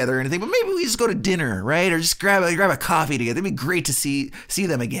sleep together or anything, but maybe we just go to dinner, right? Or just grab a coffee together. It'd be great to see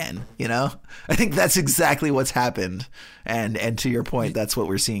them again, I think that's exactly what's happened. And to your point, that's what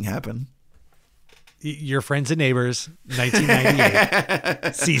we're seeing happen. Your Friends and Neighbors,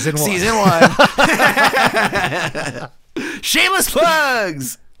 1998, season 1. Season 1. Shameless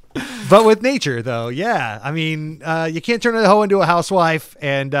plugs. But with nature, though, yeah. I mean, you can't turn a hoe into a housewife.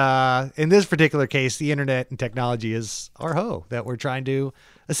 And in this particular case, the internet and technology is our hoe that we're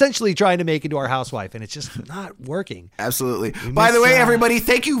essentially trying to make into our housewife. And it's just not working. Absolutely. By the way, everybody,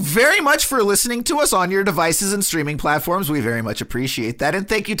 thank you very much for listening to us on your devices and streaming platforms. We very much appreciate that. And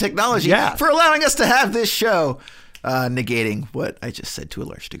thank you, technology, for allowing us to have this show, negating what I just said to a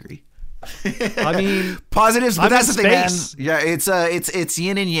large degree. I mean, positives, but that's the thing, man. Yeah, it's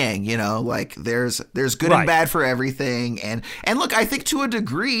yin and yang, like there's good and bad for everything. And look, I think to a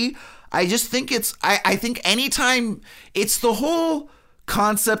degree, I just think I think anytime it's the whole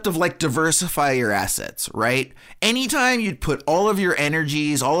concept of like diversify your assets, right? Anytime you'd put all of your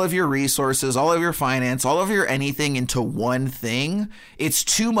energies, all of your resources, all of your finance, all of your anything into one thing, it's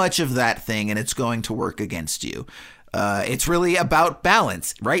too much of that thing and it's going to work against you. It's really about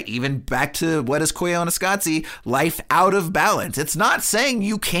balance, right? Even back to what is Koyaanisqatsi, life out of balance. It's not saying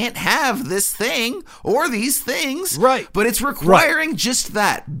you can't have this thing or these things, right? But it's requiring just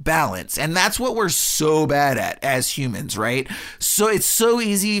that balance. And that's what we're so bad at as humans, right? So it's so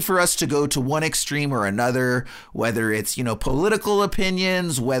easy for us to go to one extreme or another, whether it's, political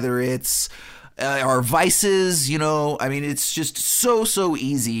opinions, whether it's our vices, I mean, it's just so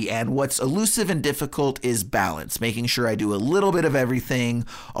easy. And what's elusive and difficult is balance, making sure I do a little bit of everything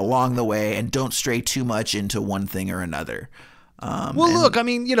along the way and don't stray too much into one thing or another. Look, I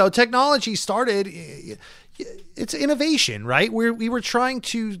mean, technology started, it's innovation, right? We were trying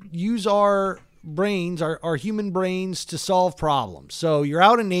to use our brains, our human brains, to solve problems. So you're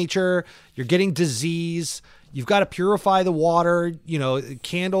out in nature, you're getting disease, you've got to purify the water,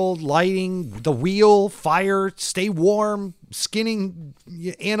 candle lighting, the wheel, fire, stay warm, skinning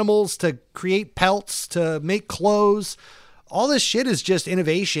animals to create pelts, to make clothes. All this shit is just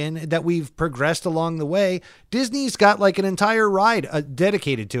innovation that we've progressed along the way. Disney's got like an entire ride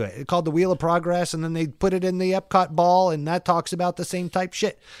dedicated to it. It's called the Wheel of Progress, and then they put it in the Epcot ball, and that talks about the same type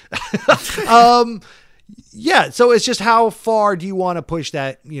shit. Yeah, so it's just how far do you want to push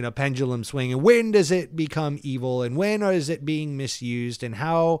that, pendulum swing, and when does it become evil, and when is it being misused, and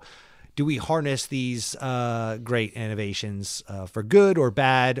how do we harness these great innovations for good or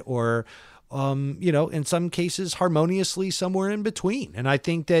bad, or in some cases harmoniously somewhere in between. And I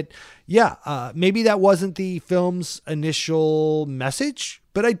think that, maybe that wasn't the film's initial message,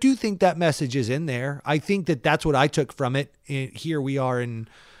 but I do think that message is in there. I think that that's what I took from it. Here we are in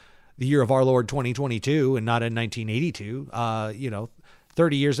the year of our Lord 2022 and not in 1982.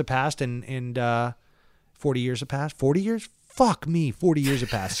 30 years have passed and 40 years have passed. 40 years? Fuck me. 40 years have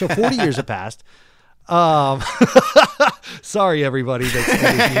passed. So 40 years have passed. Sorry, everybody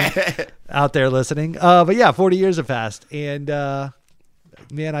that's out there listening. But yeah, 40 years have passed. And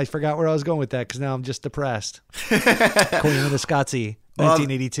man, I forgot where I was going with that because now I'm just depressed. Koyaanisqatsi.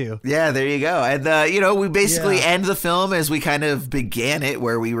 1982. Yeah, there you go. And, we basically end the film as we kind of began it,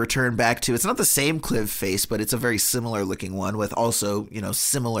 where we return back to, it's not the same Cliv face, but it's a very similar looking one with also,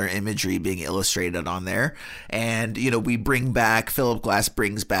 similar imagery being illustrated on there. And, we bring back, Philip Glass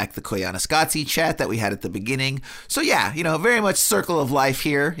brings back the Koyaanisqatsi chat that we had at the beginning. So yeah, very much circle of life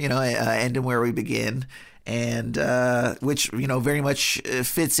here, ending where we begin. And which, very much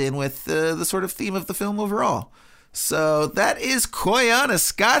fits in with the sort of theme of the film overall. So that is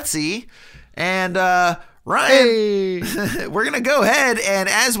Koyaanisqatsi. And Ryan, we're going to go ahead, and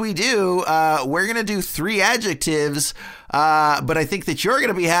as we do, we're going to do 3 adjectives. But I think that you're going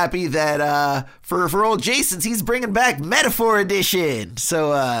to be happy that for old Jason's, he's bringing back Metaphor Edition.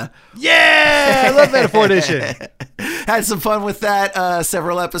 So yeah, I love Metaphor Edition. Had some fun with that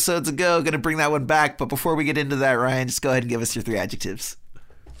several episodes ago. Going to bring that one back. But before we get into that, Ryan, just go ahead and give us your 3 adjectives.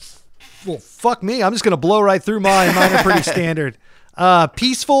 Well, fuck me. I'm just going to blow right through mine. Mine are pretty standard.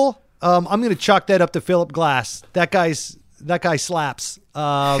 Peaceful. I'm going to chalk that up to Philip Glass. That guy slaps.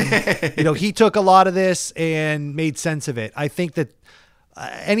 He took a lot of this and made sense of it. I think that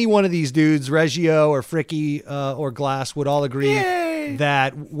any one of these dudes, Reggio or Fricke or Glass, would all agree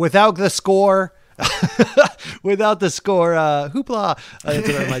that without the score, hoopla. That's what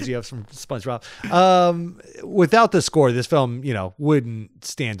it reminds me of from SpongeBob. Without the score, this film, wouldn't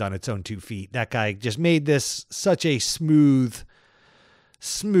stand on its own 2 feet. That guy just made this such a smooth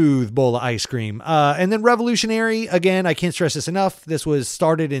bowl of ice cream. And then revolutionary, again, I can't stress this enough. This was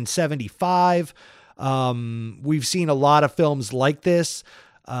started in 1975. We've seen a lot of films like this.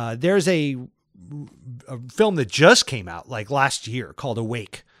 There's a film that just came out like last year called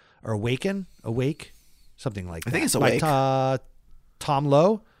Awake. Or Awake, something like that. I think it's Awake. By Tom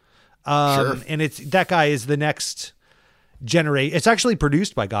Lowe. Sure. And that guy is the next generation. It's actually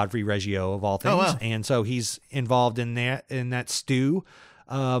produced by Godfrey Reggio of all things. Oh, wow. And so he's involved in that stew.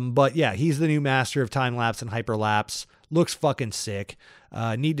 But yeah, he's the new master of time lapse and hyperlapse. Looks fucking sick.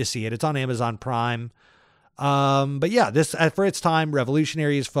 Need to see it. It's on Amazon Prime. But yeah, this for its time,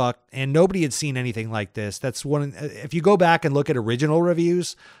 revolutionary as fuck, and nobody had seen anything like this. That's one. If you go back and look at original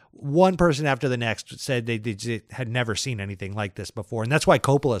reviews, one person after the next said they had never seen anything like this before, and that's why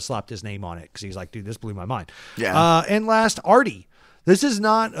Coppola slapped his name on it, because he's like, dude, this blew my mind. Yeah. And last, Artie. This is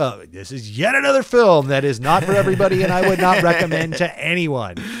not. This is yet another film that is not for everybody, and I would not recommend to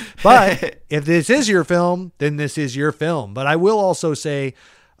anyone. But if this is your film, then this is your film. But I will also say,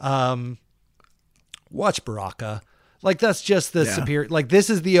 watch Baraka. Like, that's just the superior. Like, this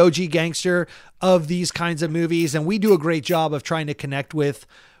is the OG gangster of these kinds of movies. And we do a great job of trying to connect with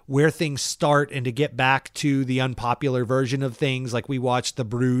where things start and to get back to the unpopular version of things. Like, we watched The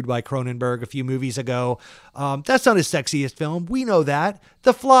Brood by Cronenberg a few movies ago. That's not his sexiest film. We know that.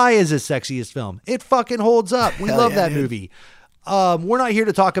 The Fly is his sexiest film. It fucking holds up. We love that movie. We're not here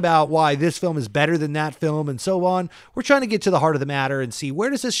to talk about why this film is better than that film and so on. We're trying to get to the heart of the matter and see, where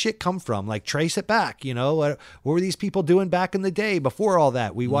does this shit come from? Like, trace it back, you know? What were these people doing back in the day before all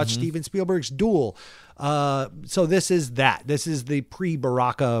that? We watched Steven Spielberg's Duel. So this is that. This is the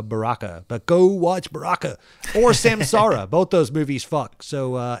pre-Baraka. But go watch Baraka or Samsara. Both those movies fuck.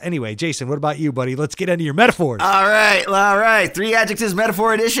 So anyway, Jason, what about you, buddy? Let's get into your metaphors. All right. 3 Adjectives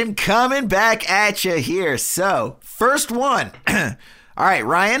Metaphor Edition coming back at you here. So, first one. All right,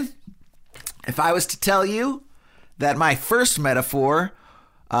 Ryan, if I was to tell you that my first metaphor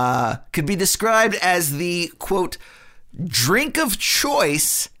could be described as the, quote, drink of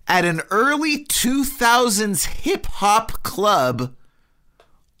choice at an early 2000s hip-hop club,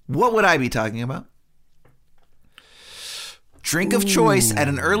 what would I be talking about? Drink of choice at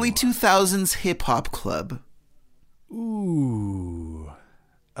an early 2000s hip-hop club.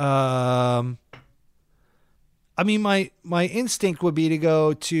 I mean, my instinct would be to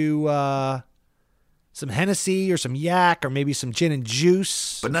go to some Hennessy or some Yak or maybe some gin and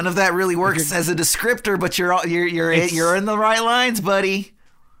juice. But none of that really works as a descriptor, but you're in the right lines, buddy.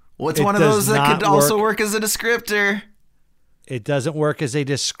 What's one of those that could also work as a descriptor? It doesn't work as a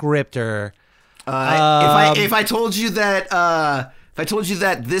descriptor. If I told you that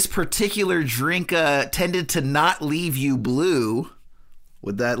this particular drink tended to not leave you blue,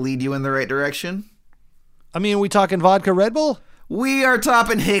 would that lead you in the right direction? I mean, are we talking vodka Red Bull? We are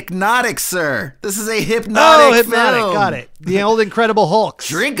talking Hypnotic, sir. This is a Hypnotic film. Got it. The old Incredible Hulk.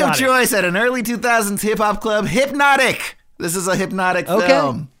 Drink of choice at an early 2000s hip-hop club, Hypnotic. This is a Hypnotic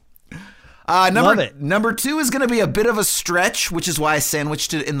film. Number 2 is going to be a bit of a stretch, which is why I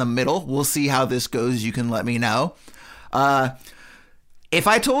sandwiched it in the middle. We'll see how this goes. You can let me know. If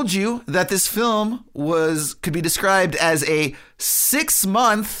I told you that this film could be described as a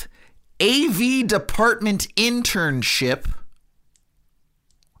 6-month AV department internship,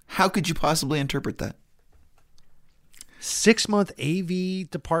 how could you possibly interpret that? 6-month AV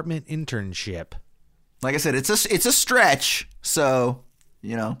department internship. Like I said, it's a stretch, so,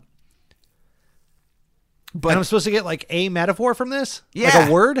 you know. But and I'm supposed to get like a metaphor from this? Yeah. Like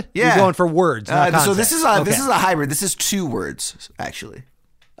a word? Yeah. You're going for words, not so this is a hybrid. This is 2 words, actually.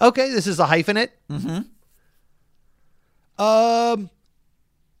 Okay, this is a hyphenate. Mm-hmm.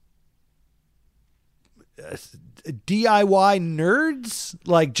 DIY nerds,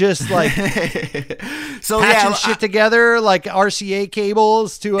 like just like so patching shit together, like RCA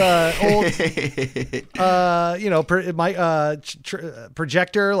cables to old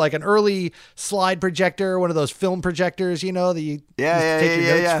projector, like an early slide projector, one of those film projectors, you know, that you take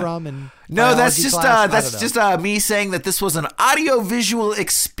your notes from. And no, that's just me saying that this was an audiovisual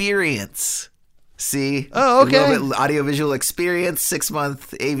experience. See? Oh, okay. A little bit audiovisual experience,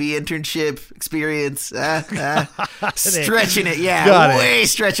 6-month AV internship experience. Stretching it, way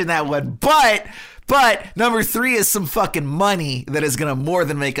stretching that one. But number 3 is some fucking money that is going to more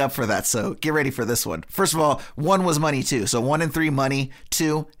than make up for that. So get ready for this one. First of all, 1 was money too. So 1 and 3 money,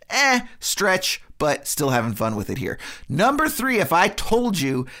 2, stretch, but still having fun with it here. Number 3, if I told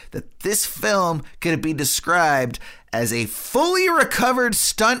you that this film could be described as a fully recovered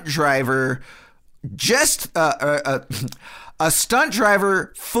stunt driver, a stunt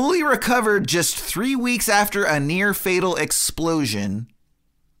driver fully recovered just 3 weeks after a near fatal explosion,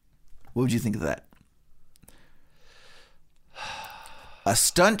 what would you think of that? A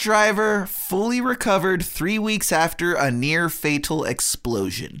stunt driver fully recovered 3 weeks after a near fatal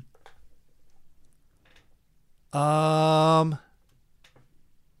explosion.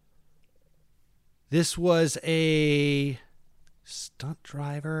 This was a stunt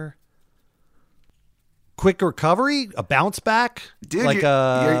driver. Quick recovery, a bounce back, dude. Like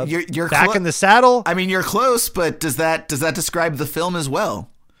you're back in the saddle. I mean, you're close, but does that describe the film as well?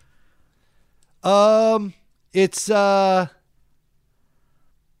 It's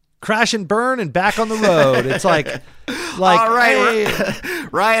crash and burn and back on the road. It's like all right, hey,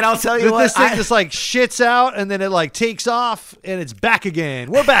 Ryan. I'll tell you what. This thing just like shits out and then it like takes off and it's back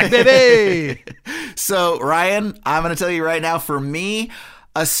again. We're back, baby. So Ryan, I'm gonna tell you right now. For me,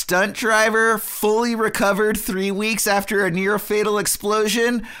 a stunt driver fully recovered 3 weeks after a near fatal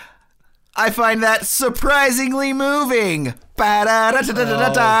explosion, I find that surprisingly moving. Hey!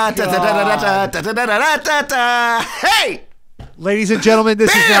 Ladies and gentlemen,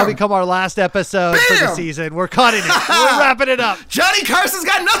 this has now Bam! become our last episode for the Bam! season. We're cutting it. We're wrapping it up. Johnny Carson's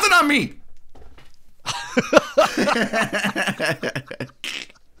got nothing on me.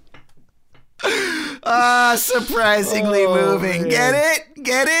 Surprisingly moving. man. Get it?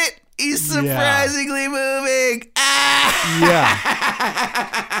 Get it? He's surprisingly moving.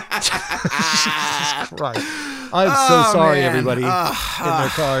 Jesus Christ. I'm so sorry, man. everybody, in their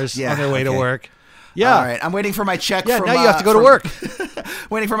cars on their way to okay. work. Yeah. All right. I'm waiting for my check Yeah, from now you have to go to work.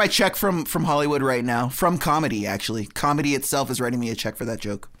 Waiting for my check from Hollywood right now. From comedy, actually. Comedy itself is writing me a check for that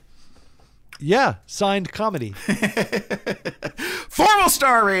joke. Yeah, signed comedy. Formal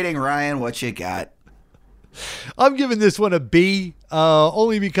star rating, Ryan. What you got? I'm giving this one a B,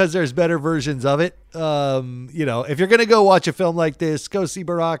 only because there's better versions of it. If you're going to go watch a film like this, go see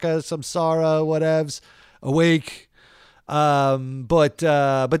Baraka, Samsara, whatevs, Awake. But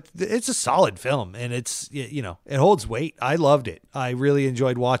it's a solid film, and it's, it holds weight. I loved it. I really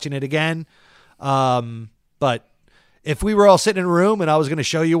enjoyed watching it again. But if we were all sitting in a room and I was going to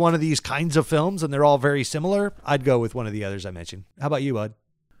show you one of these kinds of films and they're all very similar, I'd go with one of the others I mentioned. How about you, bud?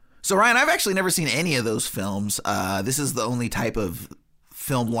 So, Ryan, I've actually never seen any of those films. This is the only type of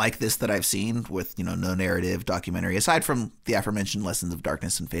film like this that I've seen with, no narrative documentary, aside from the aforementioned Lessons of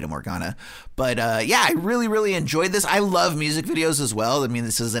Darkness and Fata Morgana. But I really, really enjoyed this. I love music videos as well. I mean,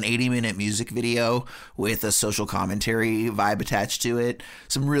 this is an 80-minute music video with a social commentary vibe attached to it.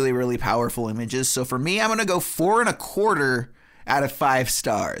 Some really, really powerful images. So for me, I'm going to go 4.25 out of 5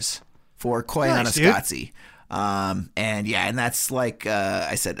 stars for Koyaanisqatsi. And that's like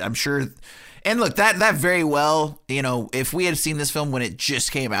I said, I'm sure. And look, that very well, if we had seen this film when it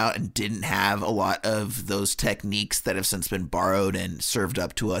just came out and didn't have a lot of those techniques that have since been borrowed and served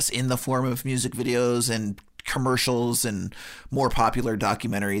up to us in the form of music videos and commercials and more popular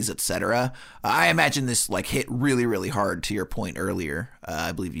documentaries, etc. I imagine this hit really, really hard, to your point earlier.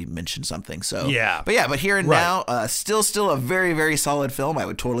 I believe you mentioned something. So but here and now, still a very, very solid film. I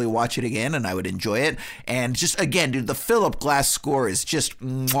would totally watch it again and I would enjoy it. And just again, dude, the Philip Glass score is just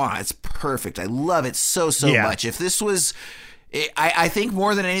it's perfect. I love it so much. If this was, I think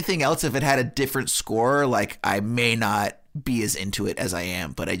more than anything else, if it had a different score, I may not be as into it as I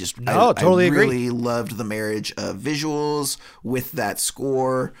am, but I totally agree. Really loved the marriage of visuals with that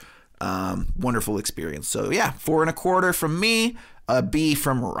score. Wonderful experience. So 4.25 from me, a B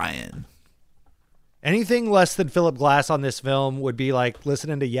from Ryan. Anything less than Philip Glass on this film would be like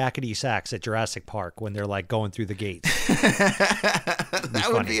listening to Yakety Sax at Jurassic Park when they're going through the gates. That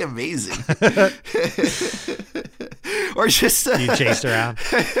would be amazing. Or just you chased around.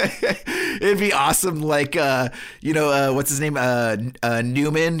 It'd be awesome, what's his name,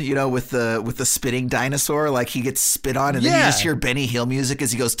 Newman, with the spitting dinosaur, he gets spit on, and then you just hear Benny Hill music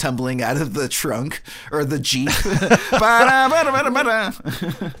as he goes tumbling out of the trunk or the Jeep. Or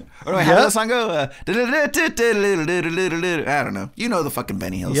do I have that song go? I don't know. You know the fucking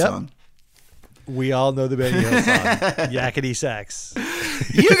Benny Hill song. We all know the Benny Hill song. Yakety Sax.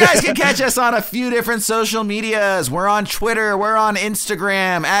 You guys can catch us on a few different social medias. We're on Twitter. We're on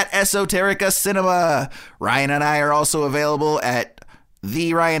Instagram at Esoterica Cinema. Ryan and I are also available at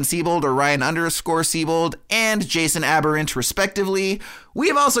the Ryan Siebold or Ryan_Siebold and Jason Aberrant, respectively. We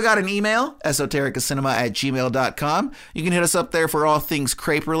have also got an email, esotericacinema@gmail.com. You can hit us up there for all things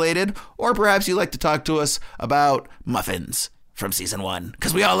crepe related, or perhaps you'd like to talk to us about muffins from season 1,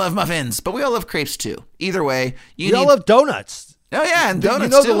 because we all love muffins, but we all love crepes too. Either way, we all love donuts. Oh yeah, and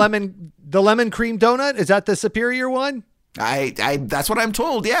donuts too. the lemon cream donut? Is that the superior one? I that's what I'm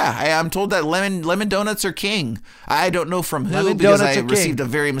told. Yeah, I'm told that lemon donuts are king. I don't know from who, because I received a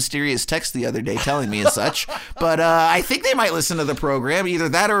very mysterious text the other day telling me as such. But I think they might listen to the program. Either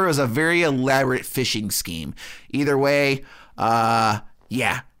that or it was a very elaborate phishing scheme. Either way,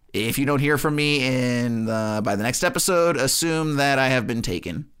 if you don't hear from me by the next episode, assume that I have been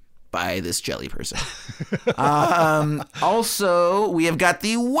taken by this jelly person. Also, we have got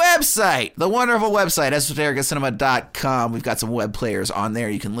the website, the wonderful website, esotericacinema.com. We've got some web players on there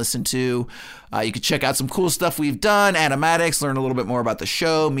you can listen to. You can check out some cool stuff we've done, animatics, learn a little bit more about the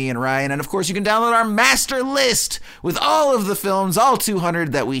show, me and Ryan. And of course, you can download our master list with all of the films, all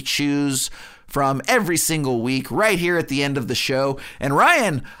 200 that we choose from every single week right here at the end of the show. And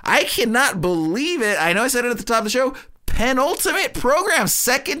Ryan, I cannot believe it. I know I said it at the top of the show. Penultimate program,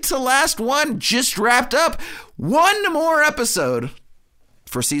 second to last one, just wrapped up. One more episode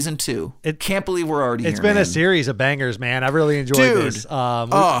for season 2. Can't believe we're already here. It's been man. a series of bangers, man. I really enjoyed this.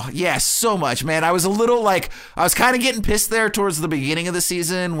 Yeah, so much, man. I was a little I was kind of getting pissed there towards the beginning of the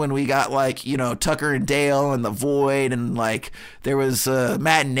season when we got Tucker and Dale and The Void, and there was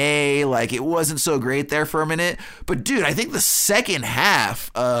Matinee. It wasn't so great there for a minute. But dude, I think the second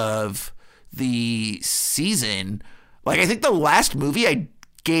half of the season, I think the last movie I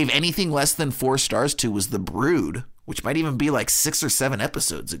gave anything less than 4 stars to was The Brood, which might even be 6 or 7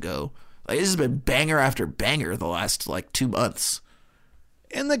 episodes ago. This has been banger after banger the last 2 months.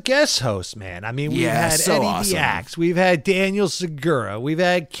 And the guest hosts, man. I mean, we've had so Eddie awesome. Diax, we've had Daniel Segura, we've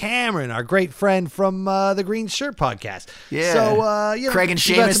had Cameron, our great friend from the Green Shirt podcast. Yeah. So, Craig and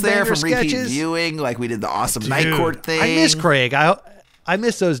we've got Seamus some there banger from Repeat sketches. Viewing. We did the awesome Night Dude, Court thing. I miss Craig. I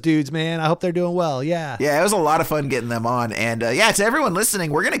miss those dudes, man. I hope they're doing well. Yeah. Yeah, it was a lot of fun getting them on. And to everyone listening,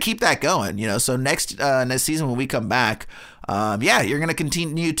 we're going to keep that going. So next season when we come back, you're going to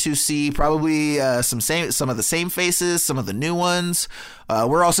continue to see probably some of the same faces, some of the new ones.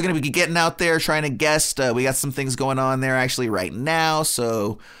 We're also going to be getting out there trying to guest. We got some things going on there actually right now.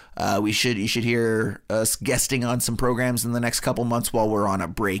 So you should hear us guesting on some programs in the next couple months while we're on a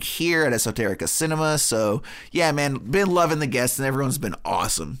break here at Esoterica Cinema. So yeah, man, been loving the guests and everyone's been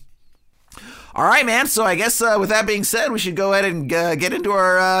awesome. All right, man. So I guess with that being said, we should go ahead and get into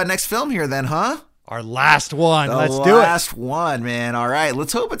our next film here then, huh? Our last one. Let's do it. The last one, man. All right.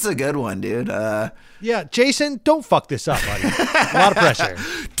 Let's hope it's a good one, dude. Yeah, Jason, don't fuck this up, buddy. A lot of pressure.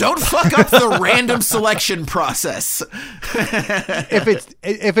 Don't fuck up the random selection process.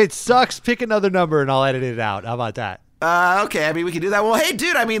 If it sucks, pick another number and I'll edit it out. How about that? Okay, I mean, we can do that. Well, hey,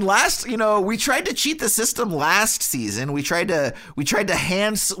 dude, I mean, we tried to cheat the system last season. We hand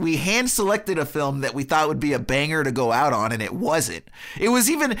selected a film that we thought would be a banger to go out on, and it wasn't. It was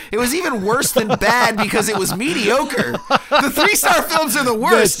even worse than bad because it was mediocre. The 3-star films are the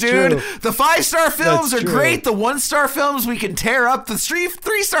worst, That's dude. true. The 5-star films That's are true. great. The 1-star films we can tear up. The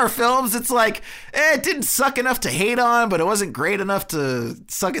 3-star films, it's it didn't suck enough to hate on, but it wasn't great enough to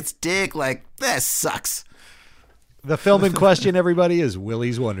suck its dick. That sucks. The film in question, everybody, is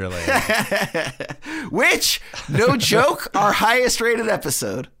Willy's Wonderland. Which, no joke, our highest rated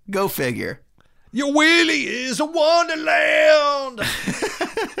episode. Go figure. Your Willy is a wonderland.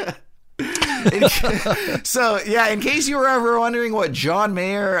 So, yeah, in case you were ever wondering what John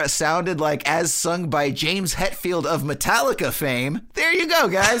Mayer sounded like as sung by James Hetfield of Metallica fame, there you go,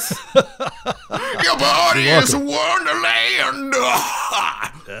 guys. Your body is a wonderland.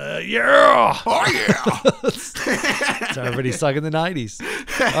 Yeah. Oh, yeah. It's everybody stuck in the 90s.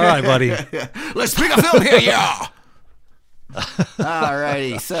 All right, buddy. Let's pick a film here, yeah.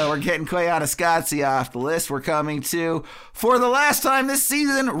 Alrighty, so we're getting Koyaanisqatsi off the list. We're coming to, for the last time this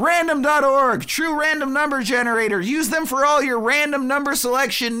season, random.org, true random number generator. Use them for all your random number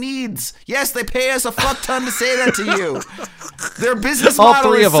selection needs. Yes, they pay us a fuck ton to say that to you. Their business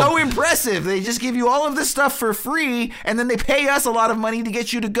model is so impressive. They just give you all of this stuff for free, and then they pay us a lot of money to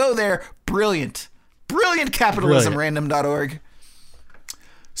get you to go there. Brilliant. Brilliant capitalism, random.org.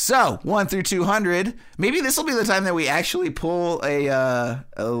 So 1 through 200. Maybe this will be the time that we actually pull a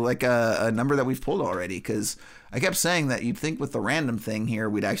number that we've pulled already. Because I kept saying that you'd think with the random thing here,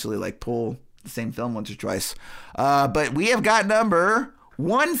 we'd actually pull the same film once or twice. But we have got number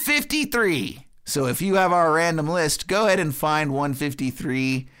 153. So if you have our random list, go ahead and find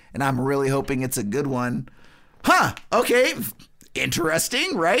 153. And I'm really hoping it's a good one. Huh? Okay.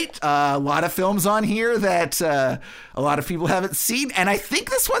 Interesting, right? A lot of films on here that a lot of people haven't seen, and I think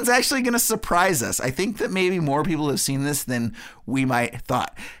this one's actually going to surprise us. I think that maybe more people have seen this than we might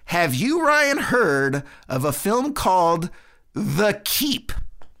thought. Have you, Ryan, heard of a film called The Keep?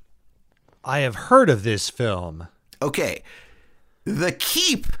 I have heard of this film. Okay. The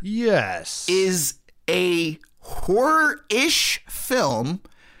Keep, yes, is a horror-ish film.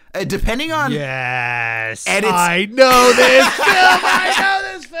 Depending on... Yes. And it's, I know this film. I know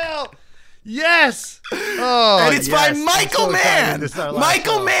this film. Yes. Oh, and it's by yes. Michael Mann. This is our last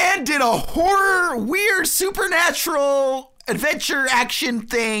Michael film. Mann did a horror, weird, supernatural adventure action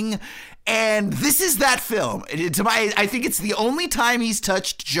thing. And this is that film. I think it's the only time he's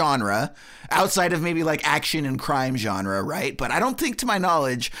touched genre outside of maybe action and crime genre, right? But I don't think, to my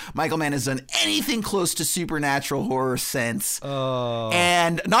knowledge, Michael Mann has done anything close to supernatural horror since. Oh.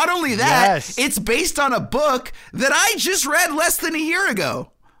 And not only that, Yes. it's based on a book that I just read less than a year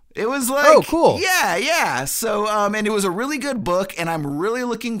ago. It was Oh, cool. Yeah. So, and it was a really good book, and I'm really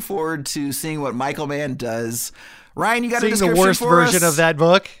looking forward to seeing what Michael Mann does. Ryan, you got a Seeing description the worst for version us? of that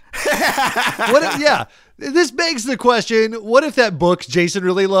book. This begs the question: what if that book Jason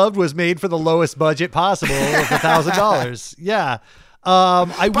really loved was made for the lowest budget possible of $1,000? Yeah.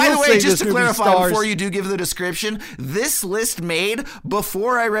 I By will the way, say just this to movie clarify stars... before you do give the description, this list made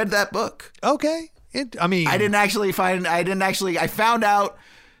before I read that book. Okay. I found out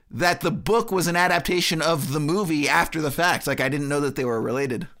that the book was an adaptation of the movie after the fact. Like, I didn't know that they were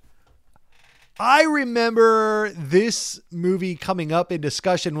related. I remember this movie coming up in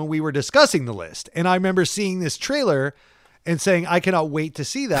discussion when we were discussing the list. And I remember seeing this trailer and saying, I cannot wait to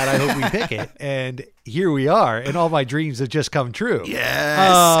see that. I hope we pick it. And here we are. And all my dreams have just come true.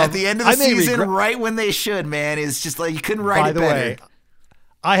 Yes. At the end of the season, right when they should, man. It's just like you couldn't write it better. By the way,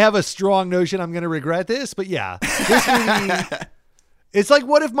 I have a strong notion I'm going to regret this. But yeah, this movie, it's like,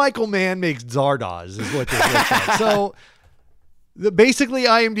 what if Michael Mann makes Zardoz is what this looks like. So basically,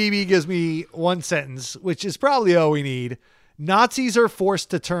 IMDb gives me one sentence, which is probably all we need. Nazis are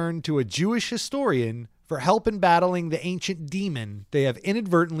forced to turn to a Jewish historian for help in battling the ancient demon they have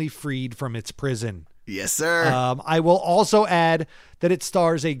inadvertently freed from its prison. Yes, sir. I will also add that it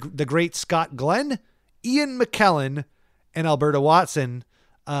stars the great Scott Glenn, Ian McKellen, and Alberta Watson,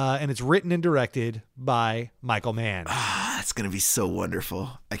 and it's written and directed by Michael Mann. It's going to be so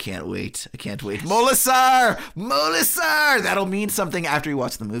wonderful. I can't wait. Molisar! That'll mean something after you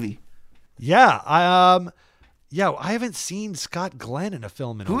watch the movie. Yeah, I haven't seen Scott Glenn in a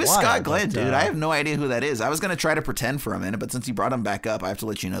film in a while. Who is Scott Glenn, dude? I have no idea who that is. I was going to try to pretend for a minute, but since you brought him back up, I have to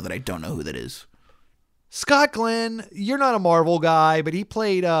let you know that I don't know who that is. Scott Glenn, you're not a Marvel guy, but he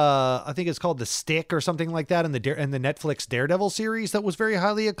played, I think it's called The Stick or something like that in the Netflix Daredevil series that was very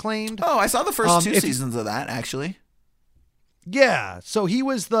highly acclaimed. Oh, I saw the first two seasons of that, actually. Yeah, so he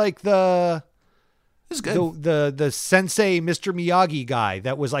was like the sensei Mr. Miyagi guy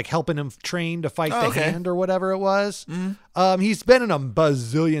that was like helping him train to fight the hand or whatever it was. Mm-hmm. He's been in a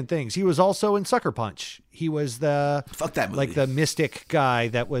bazillion things. He was also in Sucker Punch. He was fuck that movie. Like the mystic guy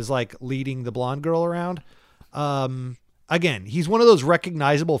that was like leading the blonde girl around. Again, he's one of those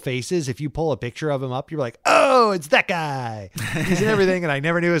recognizable faces. If you pull a picture of him up, you're like, oh, it's that guy. He's in everything, and I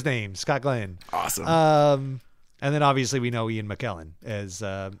never knew his name. Scott Glenn. Awesome. And then obviously we know Ian McKellen as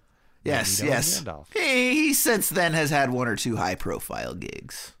Yes. He since then has had one or two high-profile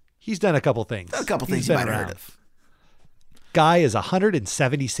gigs. He's done a couple things. You might have heard of. Guy is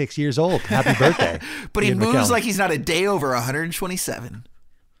 176 years old. Happy birthday. But Ian moves McKellen. Like he's not a day over 127.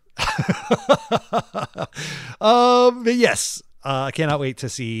 But yes, I cannot wait to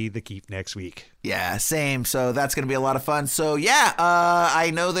see The Keep next week. Yeah, same. So that's going to be a lot of fun. So yeah,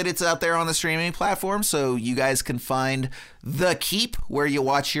 I know that it's out there on the streaming platform, so you guys can find The Keep where you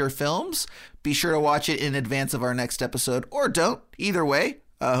watch your films. Be sure to watch it in advance of our next episode, or don't. Either way,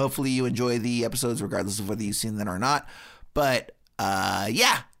 hopefully you enjoy the episodes regardless of whether you've seen them or not. But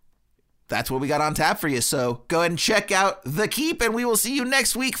yeah, that's what we got on tap for you. So go ahead and check out The Keep, and we will see you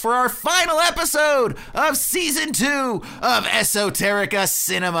next week for our final episode of Season 2 of Esoterica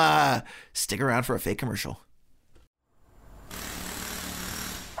Cinema. Stick around for a fake commercial.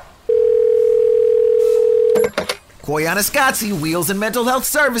 Koyaanisqatsi Wheels and Mental Health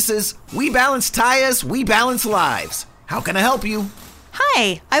Services. We balance tires, we balance lives. How can I help you?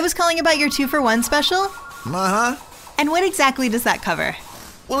 Hi, I was calling about your 2-for-1 special. Uh-huh. And what exactly does that cover?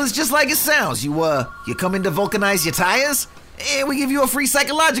 Well, it's just like it sounds. You come in to vulcanize your tires, and we give you a free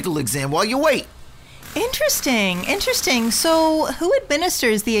psychological exam while you wait. Interesting. So, who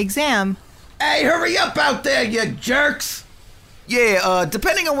administers the exam? Hey, hurry up out there, you jerks! Yeah,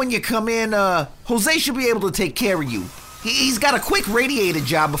 depending on when you come in, Jose should be able to take care of you. He's got a quick radiator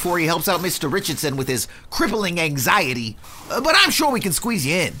job before he helps out Mr. Richardson with his crippling anxiety. But I'm sure we can squeeze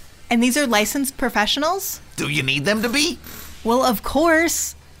you in. And these are licensed professionals? Do you need them to be? Well, of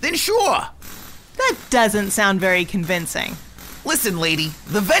course. Then sure. That doesn't sound very convincing. Listen, lady,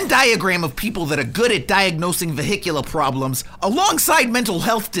 the Venn diagram of people that are good at diagnosing vehicular problems alongside mental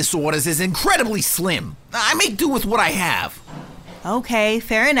health disorders is incredibly slim. I make do with what I have. Okay,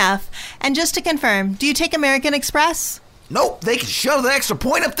 fair enough. And just to confirm, do you take American Express? Nope, they can shove the extra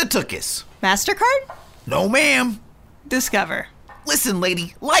point up the tookus. MasterCard? No, ma'am. Discover. Listen,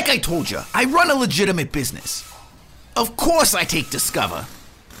 lady, like I told you, I run a legitimate business. Of course I take Discover.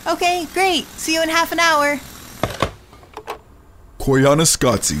 Okay, great. See you in half an hour.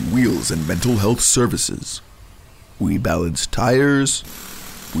 Koyaanisqatsi Wheels and Mental Health Services. We balance tires,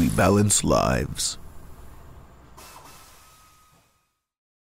 we balance lives.